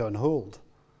been put on hold.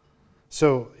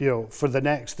 So, for the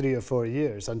next 3 or 4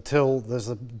 years until there's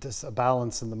a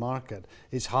balance in the market,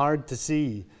 it's hard to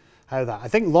see how that. I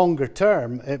think longer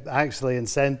term, it actually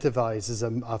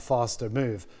incentivizes a faster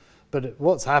move. But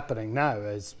what's happening now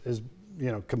is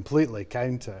completely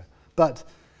counter. But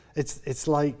it's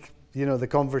like, the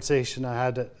conversation I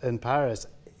had in Paris.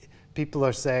 People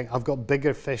are saying, I've got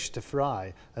bigger fish to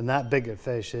fry, and that bigger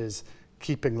fish is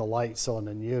keeping the lights on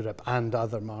in Europe and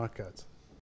other markets.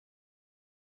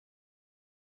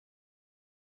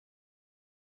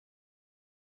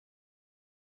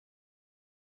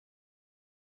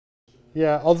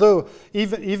 Yeah, although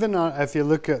even if you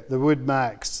look at the Wood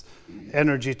Mack's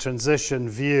energy transition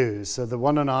views, so the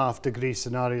 1.5 degree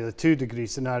scenario, the 2 degree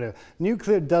scenario,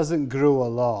 nuclear doesn't grow a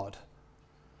lot.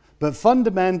 But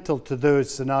fundamental to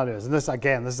those scenarios, and this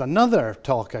is another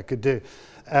talk I could do,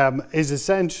 is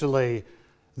essentially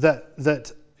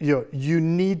that you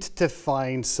need to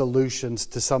find solutions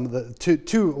to some of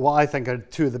the what I think are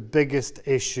two of the biggest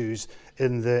issues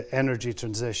in the energy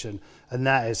transition, and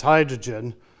that is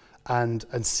hydrogen and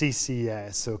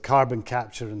CCS, so carbon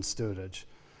capture and storage.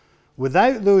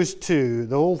 Without those two,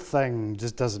 the whole thing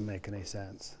just doesn't make any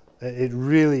sense. It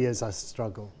really is a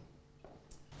struggle.